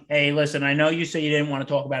 Hey, listen, I know you say you didn't want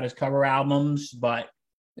to talk about his cover albums, but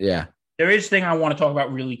yeah, there is a thing I want to talk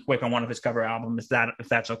about really quick on one of his cover albums, if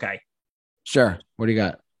that's okay. Sure. What do you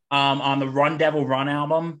got? On the Run Devil Run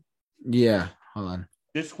album. Yeah. Hold on.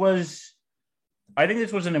 I think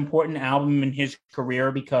this was an important album in his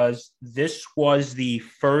career because this was the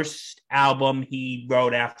first album he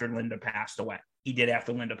wrote after Linda passed away. He did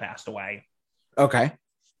after Linda passed away. Okay.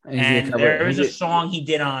 And there is a song he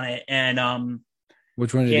did on it. And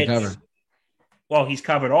which one did he cover? Well, he's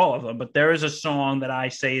covered all of them, but there is a song that I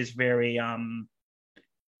say is very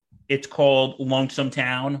it's called Lonesome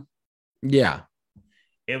Town. Yeah.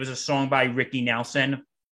 It was a song by Ricky Nelson.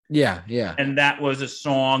 Yeah, yeah. And that was a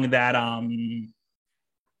song that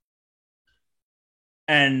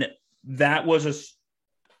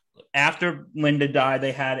after Linda died,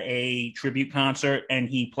 they had a tribute concert, and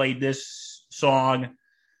he played this song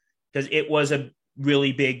because it was a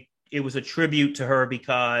tribute to her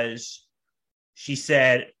because he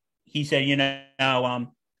said,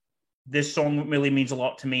 this song really means a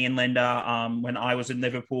lot to me and Linda. When I was in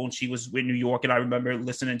Liverpool and she was in New York, and I remember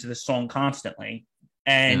listening to this song constantly.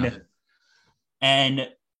 And the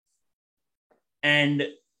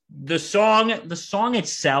song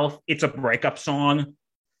itself, it's a breakup song.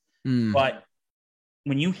 But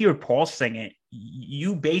when you hear Paul sing it,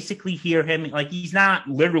 you basically hear him like he's not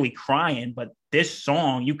literally crying, but this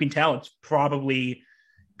song, you can tell it's probably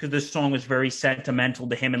because this song was very sentimental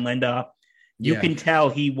to him and Linda. You can tell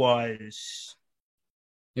he was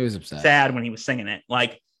upset, sad when he was singing it.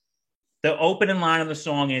 Like the opening line of the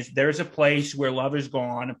song is, "There's a place where lovers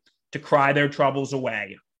gone to cry their troubles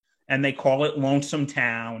away, and they call it Lonesome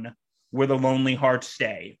Town, where the lonely hearts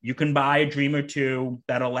stay. You can buy a dream or two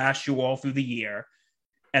that'll last you all through the year,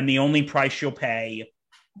 and the only price you'll pay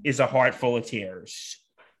is a heart full of tears."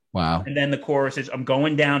 Wow. And then the chorus is, "I'm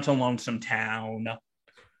going down to Lonesome Town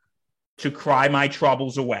to cry my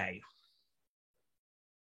troubles away."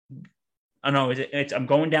 Oh no, it's "I'm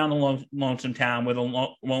going down to Lonesome Town with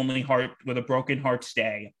a lonely heart, with a broken heart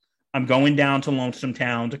stay. I'm going down to Lonesome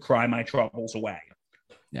Town to cry my troubles away."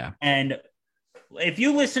 Yeah. And if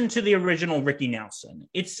you listen to the original Ricky Nelson,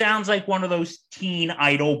 it sounds like one of those teen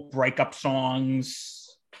idol breakup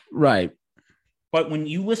songs. Right. But when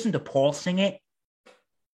you listen to Paul sing it,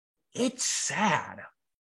 it's sad.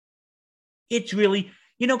 It's really,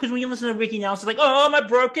 because when you listen to Ricky Nelson, it's like, "Oh, my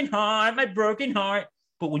broken heart, my broken heart."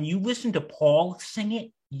 But when you listen to Paul sing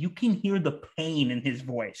it, you can hear the pain in his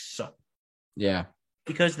voice. Yeah.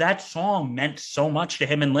 Because that song meant so much to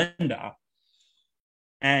him and Linda.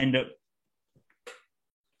 And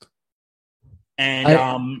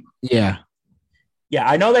yeah. Yeah,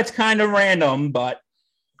 I know that's kind of random, but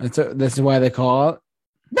this is why they call it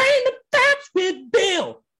Random Facts with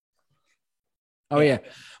Bill. Oh yeah.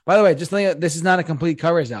 By the way, just letting you, this is not a complete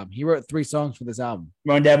covers album. He wrote 3 songs for this album.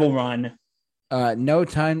 Run Devil Run. No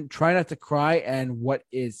Time, Try Not to Cry, and What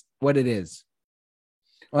It Is.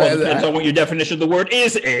 Well, it depends on what your definition of the word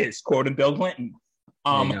is, quoting Bill Clinton.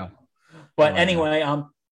 But anyway,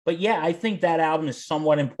 but yeah, I think that album is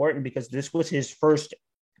somewhat important because this was his first,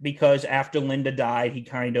 because after Linda died, he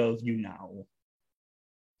kind of,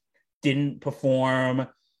 didn't perform,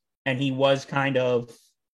 and he was kind of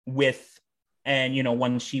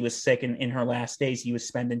when she was sick and in her last days, he was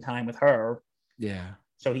spending time with her. Yeah.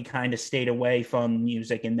 So he kind of stayed away from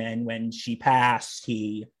music, and then when she passed,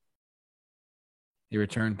 he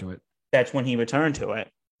returned to it. That's when he returned to it.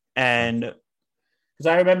 And because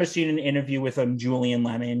I remember seeing an interview with Julian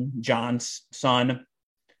Lennon, John's son.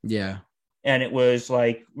 Yeah. And it was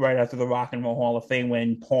like right after the Rock and Roll Hall of Fame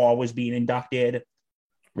when Paul was being inducted.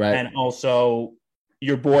 Right. And also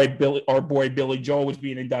our boy Billy Joel was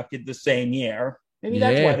being inducted the same year. Maybe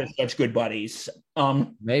that's why they're such good buddies.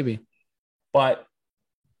 Maybe. But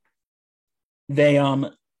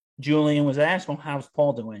Julian was asked, "Well, how's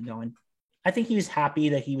Paul doing?" I think he was happy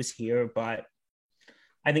that he was here, but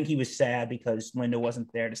I think he was sad because Linda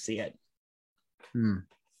wasn't there to see it.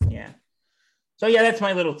 Yeah. So yeah, that's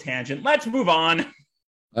my little tangent. Let's move on.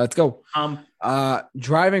 Let's go. Um,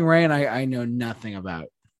 Driving Rain, I know nothing about.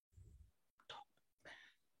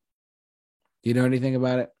 Do you know anything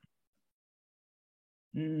about it?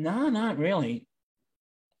 no, not really.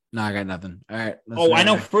 No, I got nothing. All right. Oh, I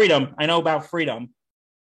know Freedom. I know about Freedom.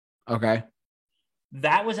 Okay.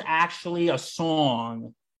 That was actually a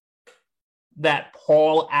song that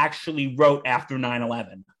Paul actually wrote after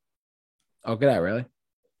 9/11. Oh, get out, really?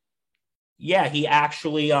 Yeah,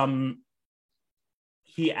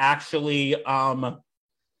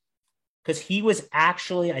 because he was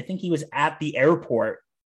actually, I think he was at the airport,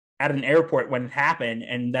 at an airport when it happened,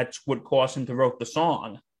 and that's what caused him to write the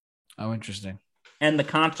song. Oh, interesting. And the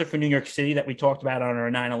concert for New York City that we talked about on our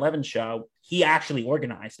 9/11 show, he actually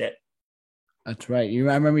organized it. That's right. I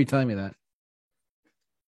remember you telling me that.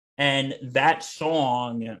 And that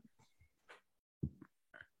song,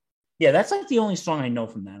 yeah, that's like the only song I know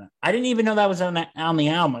from that. I didn't even know that was on the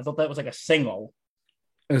album. I thought that was like a single.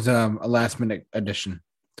 It was a last minute addition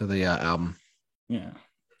to the album. Yeah.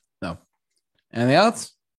 No. Anything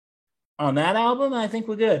else? On that album, I think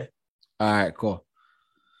we're good. All right, cool.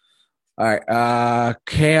 All right.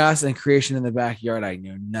 Chaos and Creation in the Backyard, I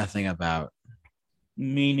knew nothing about.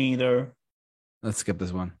 Me neither. Let's skip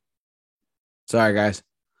this one. Sorry, guys.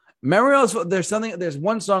 Memory Almost there's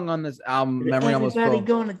one song on this album, Memory Almost Full. Everybody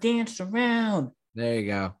gonna dance around. There you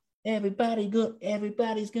go.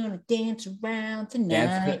 Everybody's gonna dance around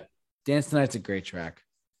tonight. Dance Tonight's a great track.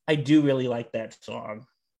 I do really like that song.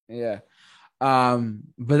 Yeah.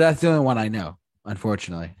 But that's the only one I know,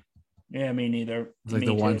 unfortunately. Yeah, me neither. It's like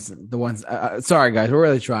the ones. Sorry, guys, we're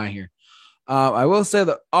really trying here. I will say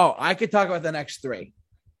that. Oh, I could talk about the next three.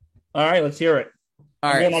 All right, let's hear it.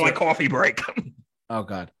 All right, I'm on my coffee break. Oh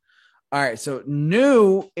God. All right, so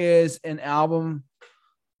New is an album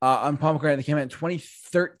on Paul McCartney that came out in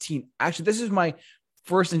 2013. Actually, this is my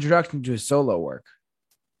first introduction to his solo work.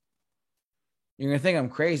 You're gonna think I'm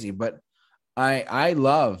crazy, but I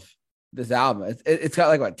love this album. It's got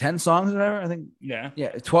like what 10 songs or whatever. I think. Yeah.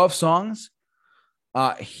 12 songs.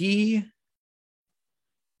 He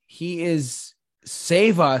is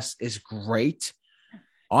Save Us is great.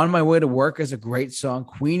 On My Way to Work is a great song.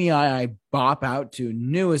 Queenie I bop out to.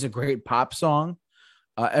 New is a great pop song.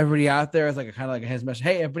 Everybody Out There is like a kind of like his message.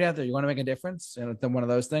 Hey, everybody out there, you want to make a difference? And then one of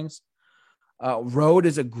those things. Road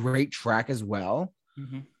is a great track as well.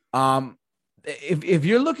 Mm-hmm. If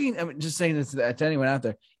you're looking, I'm just saying this to anyone out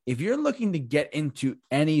there, if you're looking to get into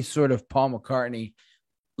any sort of Paul McCartney,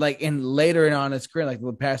 like in later on his career, like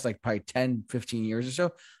the past like probably 10, 15 years or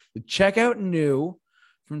so, check out New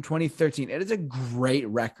from 2013. It is a great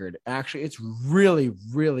record. Actually, it's really,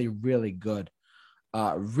 really, really good.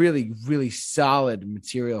 Really, really solid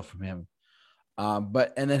material from him.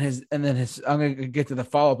 But then his I'm gonna get to the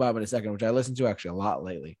follow-up album in a second, which I listened to actually a lot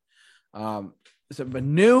lately. But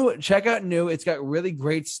New, check out New. It's got really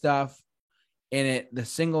great stuff in it. The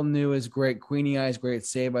single New is great. Queenie Eye is great.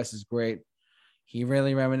 Save Us is great. He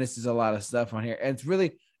really reminisces a lot of stuff on here. And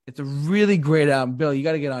it's a really great album. Bill, you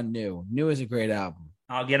got to get on New. New is a great album.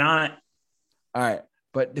 I'll get on it. All right.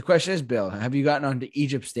 But the question is, Bill, have you gotten on to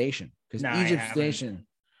Egypt Station? Because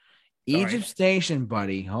Egypt Station,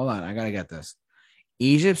 buddy. Hold on. I got to get this.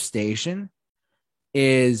 Egypt Station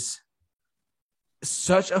is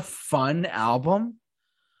such a fun album.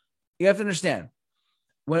 You have to understand.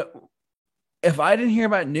 If I didn't hear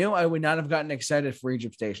about New, I would not have gotten excited for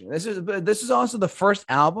Egypt Station. This is also the first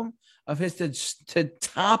album of his to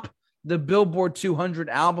top the Billboard 200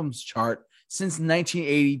 albums chart since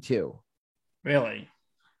 1982. Really?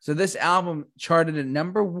 So this album charted at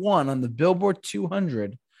number 1 on the Billboard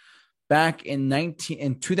 200 back in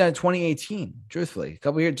 2018. Truthfully,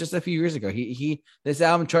 just a few years ago, this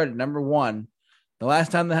album charted number 1. The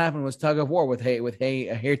last time that happened was Tug of War with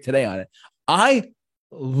Hey Here Today on it. I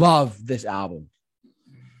love this album.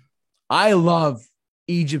 I love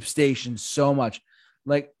Egypt Station so much.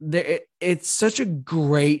 Like it's such a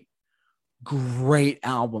great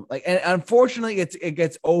album. Like, and unfortunately, it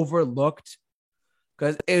gets overlooked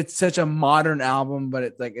because it's such a modern album.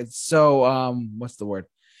 But it's so what's the word?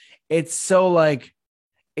 It's so like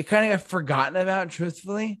it kind of got forgotten about.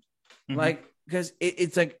 Truthfully, like because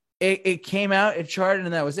it's like it came out, it charted,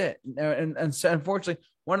 and that was it. And so unfortunately,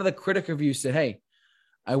 one of the critic reviews said, "Hey,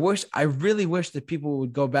 I really wish that people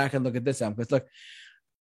would go back and look at this album because look."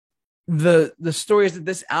 The story is that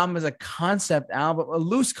this album is a concept album, a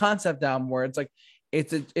loose concept album where it's like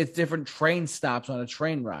it's different train stops on a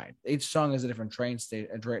train ride. Each song is a different train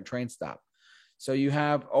stop. So you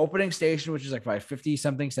have opening station, which is like 50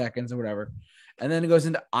 something seconds or whatever, and then it goes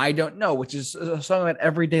into I Don't Know, which is a song about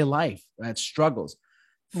everyday life that struggles.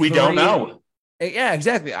 We don't know. Yeah,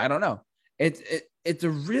 exactly. I don't know. It's a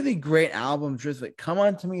really great album. Truthfully, Come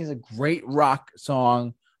On to Me is a great rock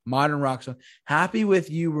song, modern rock song. Happy with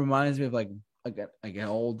You reminds me of like an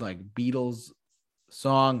old like Beatles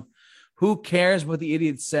song. Who cares what the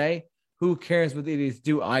idiots say? Who cares what the idiots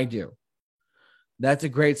do? I do. That's a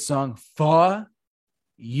great song. For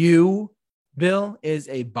You, Bill, is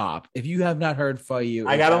a bop. If you have not heard For You,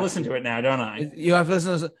 I gotta listen to it now, don't I? you have to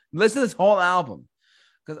listen to this whole album.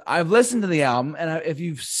 Because I've listened to the album, and if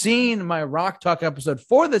you've seen my Rock Talk episode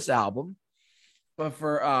for this album, but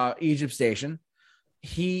for Egypt Station,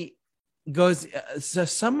 he goes. So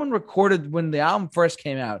someone recorded when the album first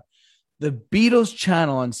came out, the Beatles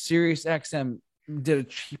channel on Sirius XM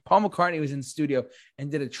Paul McCartney was in the studio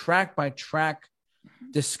and did a track by track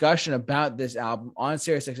discussion about this album on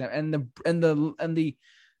Sirius XM, and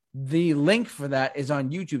the link for that is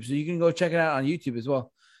on YouTube, so you can go check it out on YouTube as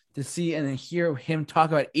well to see and hear him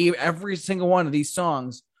talk about every single one of these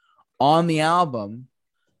songs on the album,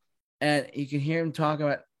 and you can hear him talk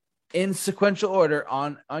about in sequential order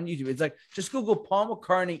on YouTube. It's like just Google Paul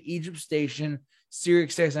McCartney Egypt Station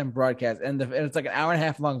Sirius XM broadcast, and it's like an hour and a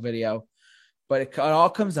half long video, but it all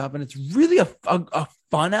comes up, and it's really a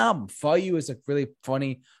fun album. For You is a really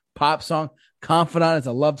funny pop song. Confidant is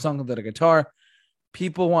a love song with a guitar.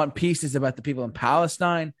 People Want Peace is about the people in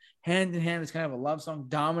Palestine. Hand in Hand is kind of a love song.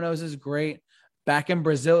 Dominoes is great. Back in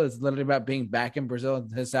Brazil is literally about being back in Brazil to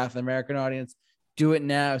the South American audience. Do It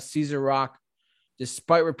Now, Caesar Rock.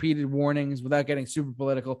 Despite repeated warnings, without getting super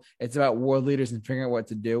political, it's about world leaders and figuring out what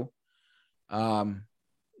to do.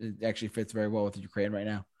 It actually fits very well with Ukraine right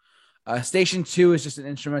now. Station 2 is just an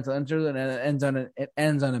instrumental interlude, and it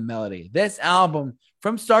ends on a melody. This album,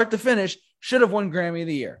 from start to finish, should have won Grammy of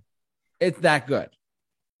the Year. It's that good.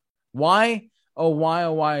 Why?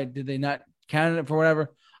 Why did they not count it for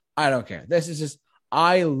whatever? I don't care. This is just,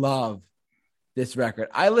 I love this record.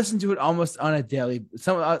 I listen to it almost on a daily,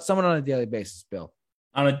 someone on a daily basis, Bill.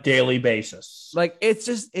 On a daily basis. Like, it's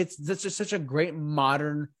just such a great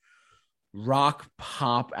modern rock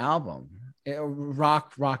pop album.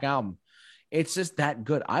 Rock album. It's just that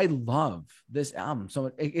good. I love this album.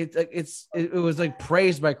 So it was like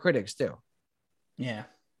praised by critics too. Yeah.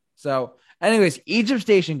 So anyways, Egypt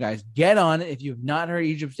Station, guys, get on it. If you've not heard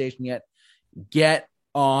Egypt Station yet, get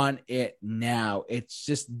on it now. It's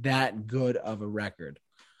just that good of a record.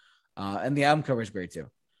 And the album cover is great too.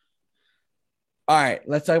 All right,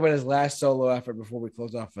 let's talk about his last solo effort before we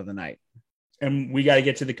close off for the night. And we got to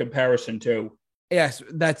get to the comparison too. Yes,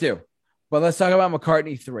 that too. But let's talk about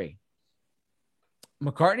McCartney 3.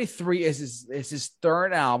 McCartney 3 is his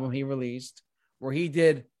third album he released, where he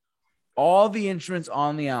did all the instruments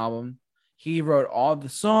on the album. He wrote all the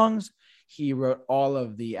songs. He wrote all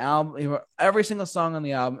of the album. He wrote every single song on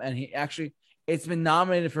the album, and it's been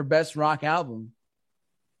nominated for Best Rock Album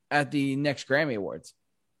at the next Grammy Awards,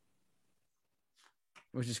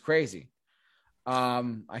 which is crazy.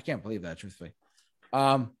 I can't believe that, truthfully.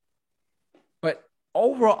 But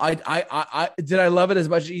overall, I did I love it as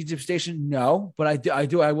much as Egypt Station? No, but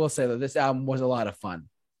I will say that this album was a lot of fun.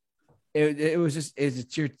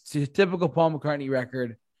 It's your typical Paul McCartney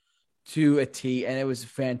record to a T, and it was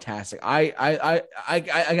fantastic. I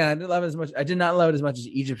didn't love it as much. I did not love it as much as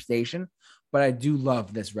Egypt Station, but I do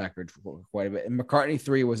love this record quite a bit. And McCartney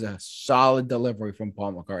 3 was a solid delivery from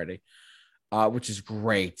Paul McCartney, which is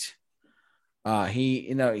great.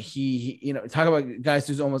 He talk about guys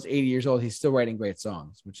who's almost 80 years old. He's still writing great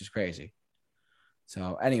songs, which is crazy.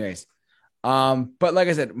 So anyways, but like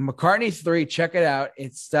I said, McCartney 3, check it out.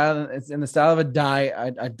 It's in the style of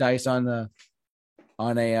a dice on a,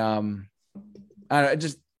 I don't know,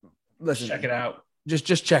 just listen, check it out. Just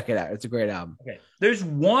check it out. It's a great album. Okay. There's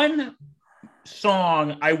one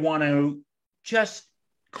song I want to just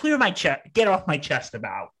clear my chest, get off my chest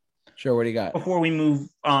about. Sure. What do you got? Before we move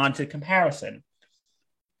on to comparison.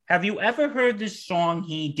 Have you ever heard this song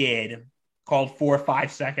he did called 4 or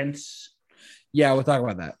 5 Seconds? Yeah, we'll talk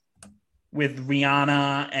about that. With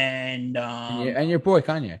Rihanna and your boy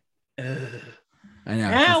Kanye. I know.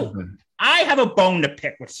 Now, I have a bone to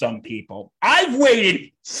pick with some people. I've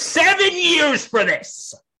waited 7 years for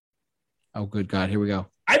this. Oh, good God. Here we go.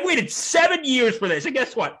 I've waited 7 years for this. And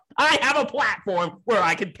guess what? I have a platform where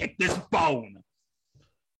I can pick this bone.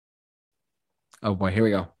 Oh, boy. Here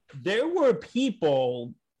we go. There were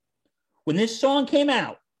people when this song came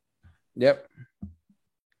out. Yep.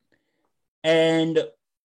 And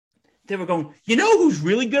they were going, you know who's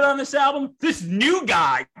really good on this album? This new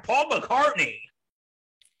guy, Paul McCartney.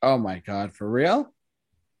 Oh, my God. For real?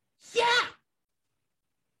 Yeah.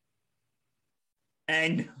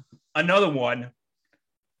 And another one,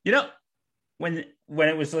 when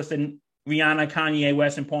it was listed, Rihanna, Kanye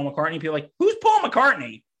West, and Paul McCartney. People are like, who's Paul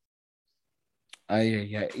McCartney?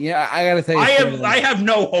 Yeah. I gotta tell you, I have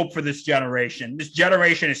no hope for this generation. This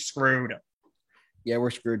generation is screwed. Yeah,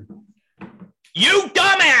 we're screwed. You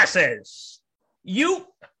dumbasses!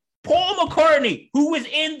 Paul McCartney, who was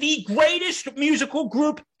in the greatest musical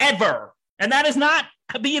group ever, and that is not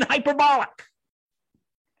being hyperbolic.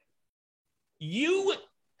 You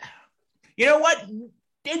know what?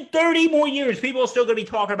 In 30 more years, people are still going to be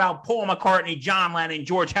talking about Paul McCartney, John Lennon,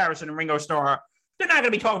 George Harrison, and Ringo Starr. They're not going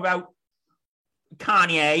to be talking about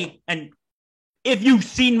Kanye. And if you've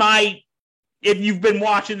been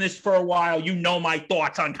watching this for a while, you know my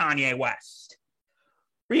thoughts on Kanye West.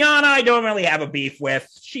 Rihanna, I don't really have a beef with.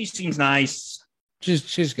 She seems nice.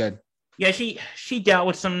 She's good. Yeah, she dealt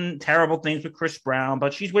with some terrible things with Chris Brown,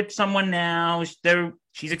 but she's with someone now.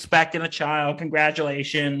 She's expecting a child.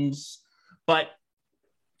 Congratulations. But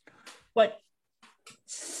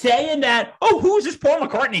saying that, who's this Paul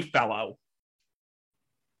McCartney fellow?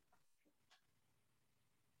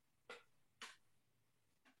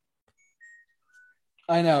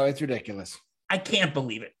 I know, it's ridiculous. I can't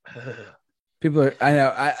believe it. People are. I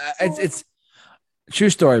know. It's true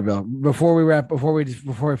story, Bill. Before we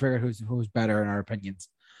figure out who's better in our opinions,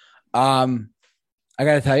 I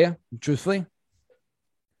got to tell you, truthfully,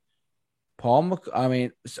 I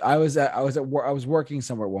was working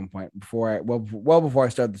somewhere at one point before I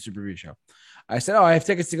started the Super Review show. I said, I have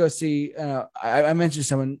tickets to go see. I mentioned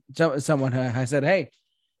someone. I said, hey,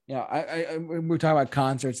 we were talking about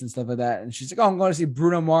concerts and stuff like that, and she's like, I'm going to see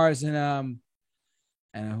Bruno Mars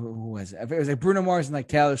and who was it? It was like Bruno Mars and like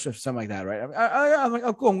Taylor Swift, something like that, right? I'm like,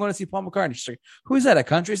 oh, cool. I'm going to see Paul McCartney. She's like, who's that? A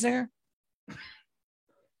country singer?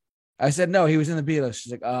 I said, no, he was in the Beatles.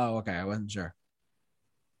 She's like, oh, okay. I wasn't sure.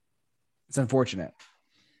 It's unfortunate.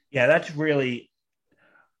 Yeah, that's really.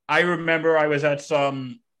 I remember I was at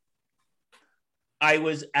some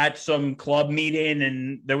club meeting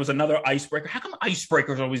and there was another icebreaker. How come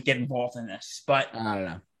icebreakers always get involved in this? But I don't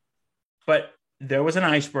know. But there was an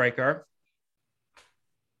icebreaker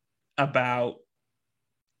about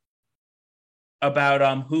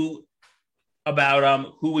who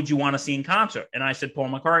would you want to see in concert? And I said Paul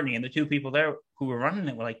McCartney, and the two people there who were running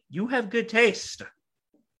it were like, "You have good taste."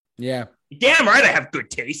 Yeah, damn right, I have good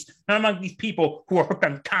taste. Not among these people who are hooked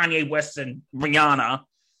on Kanye West and Rihanna.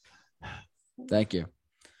 Thank you.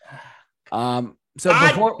 So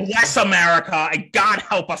God bless America, and God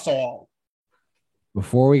help us all.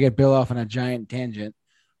 Before we get Bill off on a giant tangent,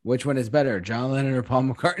 which one is better, John Lennon or Paul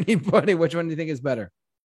McCartney, buddy? Which one do you think is better?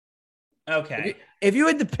 Okay. If you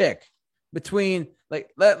had to pick between, like,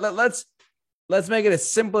 let's make it as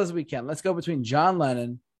simple as we can. Let's go between John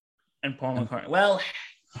Lennon and Paul McCartney. Well,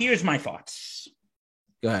 here's my thoughts.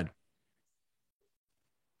 Go ahead.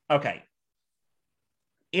 Okay.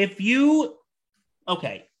 If you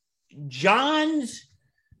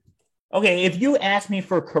ask me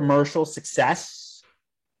for commercial success,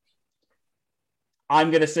 I'm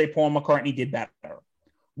going to say Paul McCartney did better.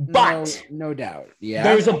 But no doubt. Yeah.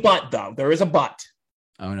 There's a but, though. There is a but.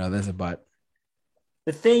 Oh, no, there's a but.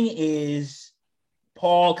 The thing is,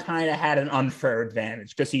 Paul kind of had an unfair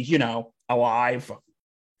advantage because he's, alive.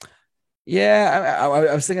 Yeah,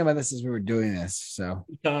 I was thinking about this as we were doing this. So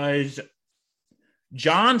because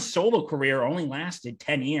John's solo career only lasted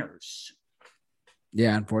 10 years.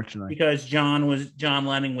 Yeah, unfortunately. Because John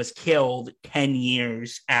Lennon was killed 10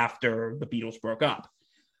 years after the Beatles broke up.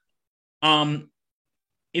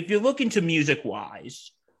 If you look into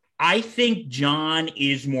music-wise, I think John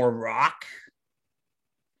is more rock.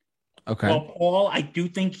 Okay. Well, Paul, I do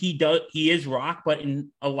think he is rock, but in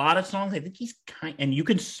a lot of songs, I think he's and you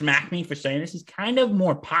can smack me for saying this, he's kind of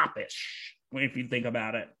more popish if you think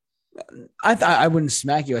about it. I wouldn't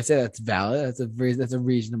smack you. I say that's valid. That's a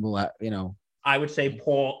reasonable, I would say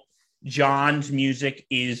John's music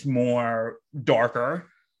is more darker.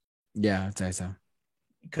 Yeah, I'd say so.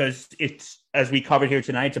 Because it's, as we covered here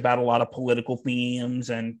tonight, it's about a lot of political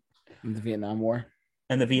themes and the Vietnam War.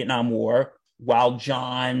 While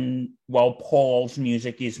Paul's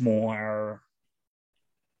music is more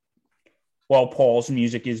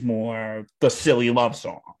the silly love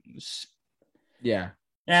songs. Yeah.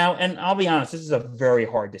 Now, and I'll be honest, this is a very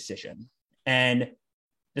hard decision. And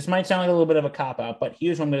this might sound like a little bit of a cop-out, but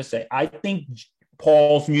here's what I'm going to say. I think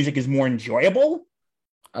Paul's music is more enjoyable.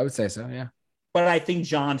 I would say so, yeah. But I think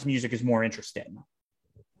John's music is more interesting.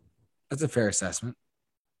 That's a fair assessment.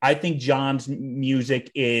 I think John's music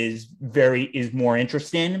is more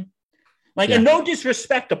interesting. And no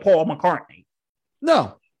disrespect to Paul McCartney.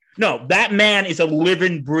 No, that man is a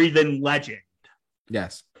living, breathing legend.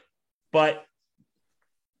 Yes. But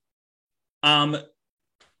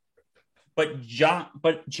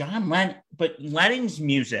but Lennon's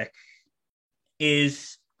music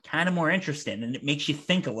is kind of more interesting, and it makes you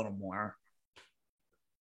think a little more.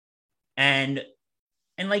 And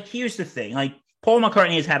like, here's the thing: like, Paul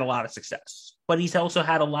McCartney has had a lot of success, but he's also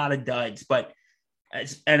had a lot of duds. But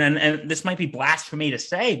and this might be blasphemy to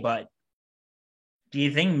say, but do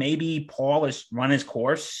you think maybe Paul has run his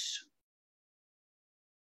course?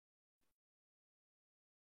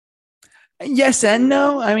 Yes and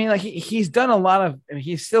no. I mean, like he's done a lot of. I mean,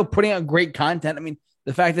 he's still putting out great content. I mean,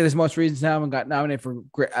 the fact that his most recent album got nominated for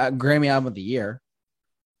Grammy Album of the Year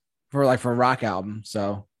for a rock album,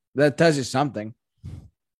 so that tells you something.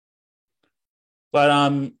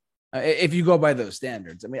 But if you go by those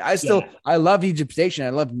standards, I mean, I love Egypt Station. I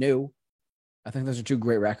love New. I think those are two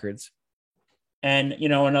great records. And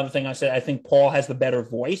another thing I said, I think Paul has the better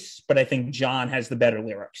voice, but I think John has the better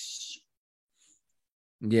lyrics.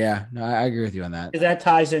 Yeah, no, I agree with you on that. That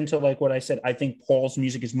ties into like what I said. I think Paul's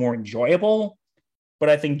music is more enjoyable, but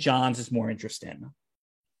I think John's is more interesting.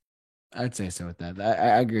 I'd say so with that.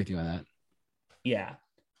 I agree with you on that. Yeah,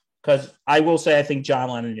 because I will say I think John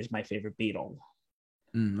Lennon is my favorite Beatle.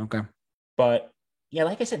 Okay. But yeah,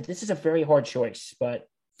 like I said, this is a very hard choice. But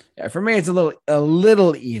yeah, for me, it's a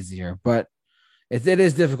little easier, but it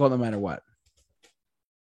is difficult no matter what.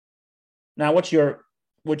 Now, what's your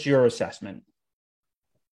assessment?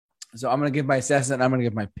 So I'm going to give my assessment. I'm going to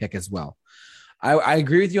give my pick as well. I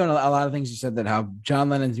agree with you on a lot of things you said, that how John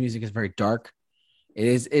Lennon's music is very dark.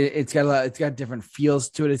 It's got different feels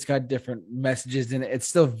to it. It's got different messages in it. It's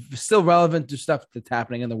still relevant to stuff that's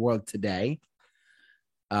happening in the world today.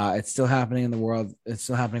 It's still happening in the world. It's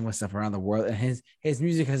still happening with stuff around the world. And his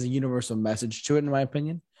music has a universal message to it, in my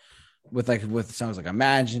opinion, with songs like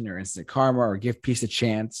Imagine or Instant Karma or Give Peace a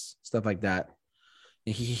Chance, stuff like that.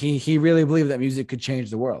 He really believed that music could change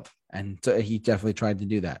the world. And so he definitely tried to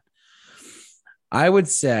do that. I would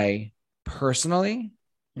say personally,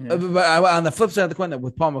 but on the flip side of the coin, that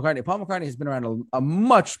with Paul McCartney has been around a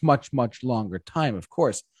much, much, much longer time, of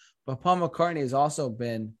course. But Paul McCartney has also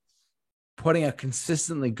been putting out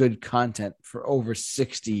consistently good content for over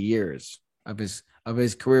 60 years of his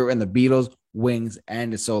career in the Beatles, Wings,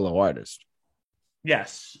 and as solo artist.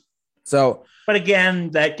 Yes. So, but again,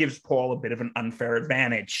 that gives Paul a bit of an unfair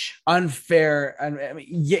advantage. Unfair, I mean,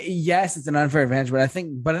 yes, it's an unfair advantage, but I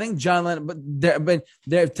think John Lennon.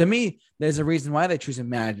 But to me, there's a reason why they choose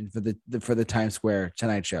Imagine for the Times Square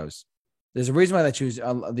Tonight shows. There's a reason why they choose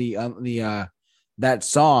that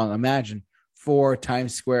song Imagine for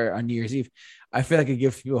Times Square on New Year's Eve. I feel like it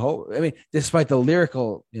gives people hope. I mean, despite the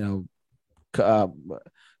lyrical,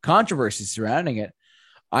 controversies surrounding it,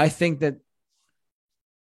 I think that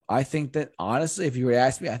honestly, if you were to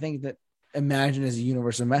ask me, I think that Imagine is a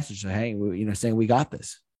universal message. So, hey, saying we got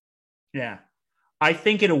this. Yeah. I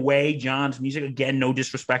think in a way, John's music, again, no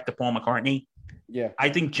disrespect to Paul McCartney. Yeah. I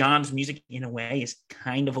think John's music in a way is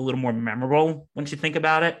kind of a little more memorable once you think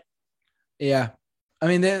about it. Yeah. I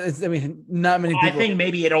mean, not many people. I think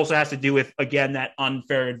maybe it also has to do with, again, that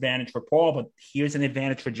unfair advantage for Paul, but here's an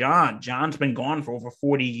advantage for John. John's been gone for over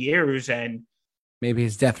 40 years, and maybe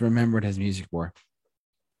his death remembered his music more.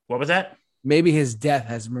 What was that? Maybe his death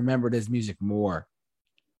has remembered his music more.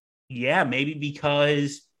 Yeah, maybe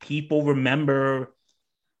because people remember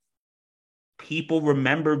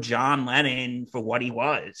John Lennon for what he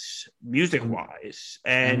was, music-wise,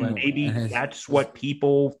 and maybe that's what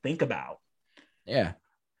people think about. Yeah.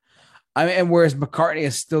 I mean, and whereas McCartney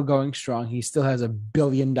is still going strong, he still has $1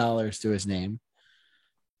 billion to his name.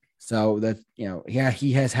 So that,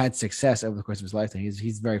 he has had success over the course of his lifetime.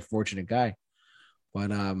 He's a very fortunate guy. But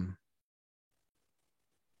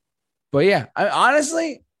yeah,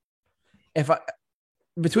 honestly,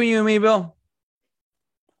 between you and me, Bill,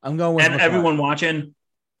 I'm going with everyone watching.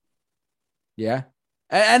 Yeah.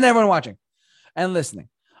 And everyone watching and listening.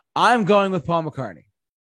 I'm going with Paul McCartney.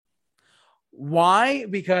 Why?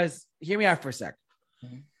 Because hear me out for a sec.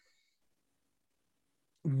 Mm-hmm.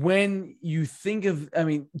 When you think of,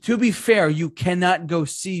 to be fair, you can't go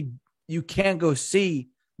see the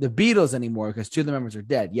Beatles anymore because two of the members are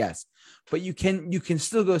dead. Yes. But you can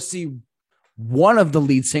still go see one of the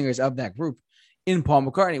lead singers of that group in Paul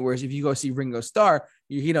McCartney. Whereas if you go see Ringo Starr,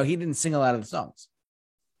 he didn't sing a lot of the songs.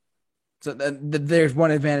 So there's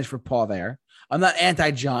one advantage for Paul there. I'm not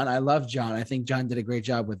anti-John. I love John. I think John did a great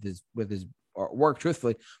job with his work,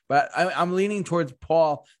 truthfully. But I'm leaning towards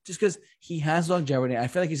Paul just because he has longevity. I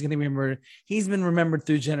feel like he's going to be remembered. He's been remembered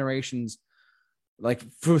through generations, like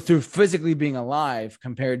through physically being alive,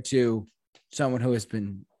 compared to someone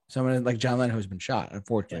like John Lennon who's been shot,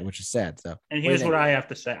 unfortunately, which is sad. So, and here's what I have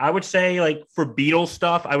to say. I would say, like, for Beatles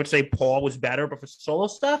stuff, I would say Paul was better, but for solo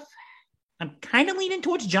stuff, I'm kind of leaning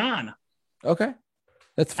towards John. Okay.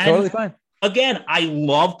 That's totally fine. Again, I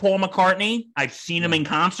love Paul McCartney. I've seen him in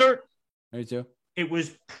concert. Me too. It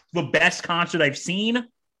was the best concert I've seen.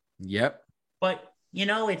 Yep. But,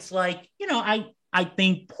 it's like, I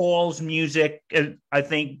think Paul's music, I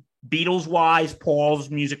think Beatles-wise, Paul's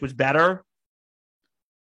music was better.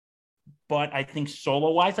 But I think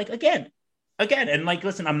solo-wise, like, again, and like,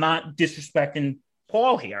 listen, I'm not disrespecting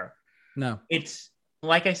Paul here. No. It's,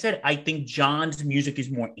 like I said, I think John's music is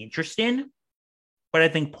more interesting, but I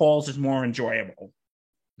think Paul's is more enjoyable.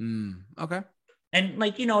 Okay. And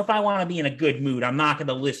like, if I want to be in a good mood, I'm not going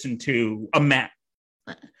to listen to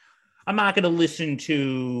I'm not going to listen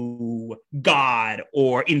to God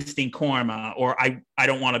or Instant Karma or I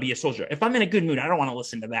don't want to be a soldier. If I'm in a good mood, I don't want to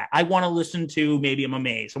listen to that. I want to listen to maybe I'm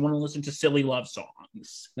amazed. I want to listen to silly love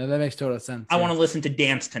songs. No, that makes total sense. I want to listen to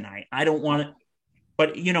Dance Tonight. I don't want to,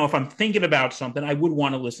 but if I'm thinking about something, I would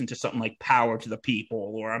want to listen to something like Power to the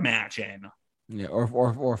People or Imagine. Yeah, or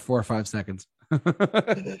 4 or 5 seconds.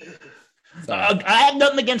 I have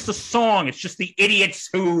nothing against the song. It's just the idiots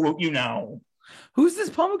who, Who's this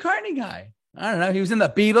Paul McCartney guy? I don't know. He was in the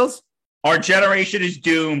Beatles. Our generation is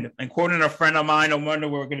doomed. And quoting a friend of mine, I wonder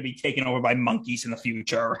we're going to be taken over by monkeys in the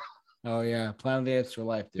future. Oh, yeah. Planet of the Apes for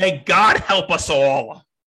life, dude. May God help us all.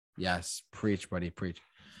 Yes. Preach, buddy. Preach.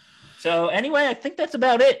 So anyway, I think that's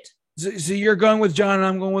about it. So you're going with John and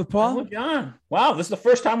I'm going with Paul? I'm with John. Wow, this is the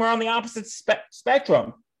first time we're on the opposite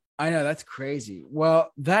spectrum. I know, that's crazy.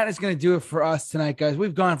 Well, that is going to do it for us tonight, guys.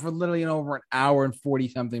 We've gone for literally over an hour and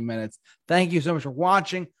 40-something minutes. Thank you so much for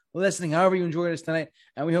watching, listening, however you enjoyed us tonight,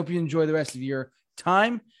 and we hope you enjoy the rest of your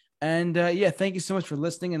time. And thank you so much for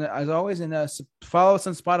listening. And as always, follow us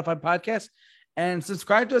on Spotify podcasts and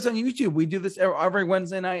subscribe to us on YouTube. We do this every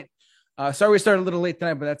Wednesday night. Sorry we started a little late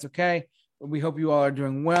tonight, but that's okay. We hope you all are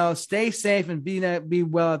doing well. Stay safe and be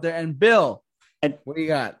well out there. And Bill, what do you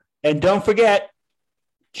got? And don't forget,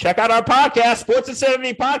 check out our podcast, Sports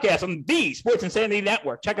Insanity Podcast, on the Sports Insanity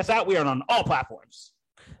Network. Check us out. We are on all platforms.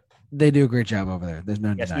 They do a great job over there. There's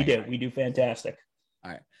no denying. Yes, we do. We do fantastic.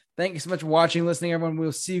 All right. Thank you so much for watching, listening, everyone.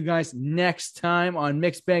 We'll see you guys next time on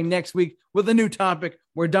Mixed Bang next week with a new topic.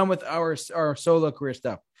 We're done with our solo career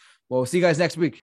stuff. Well, we'll see you guys next week.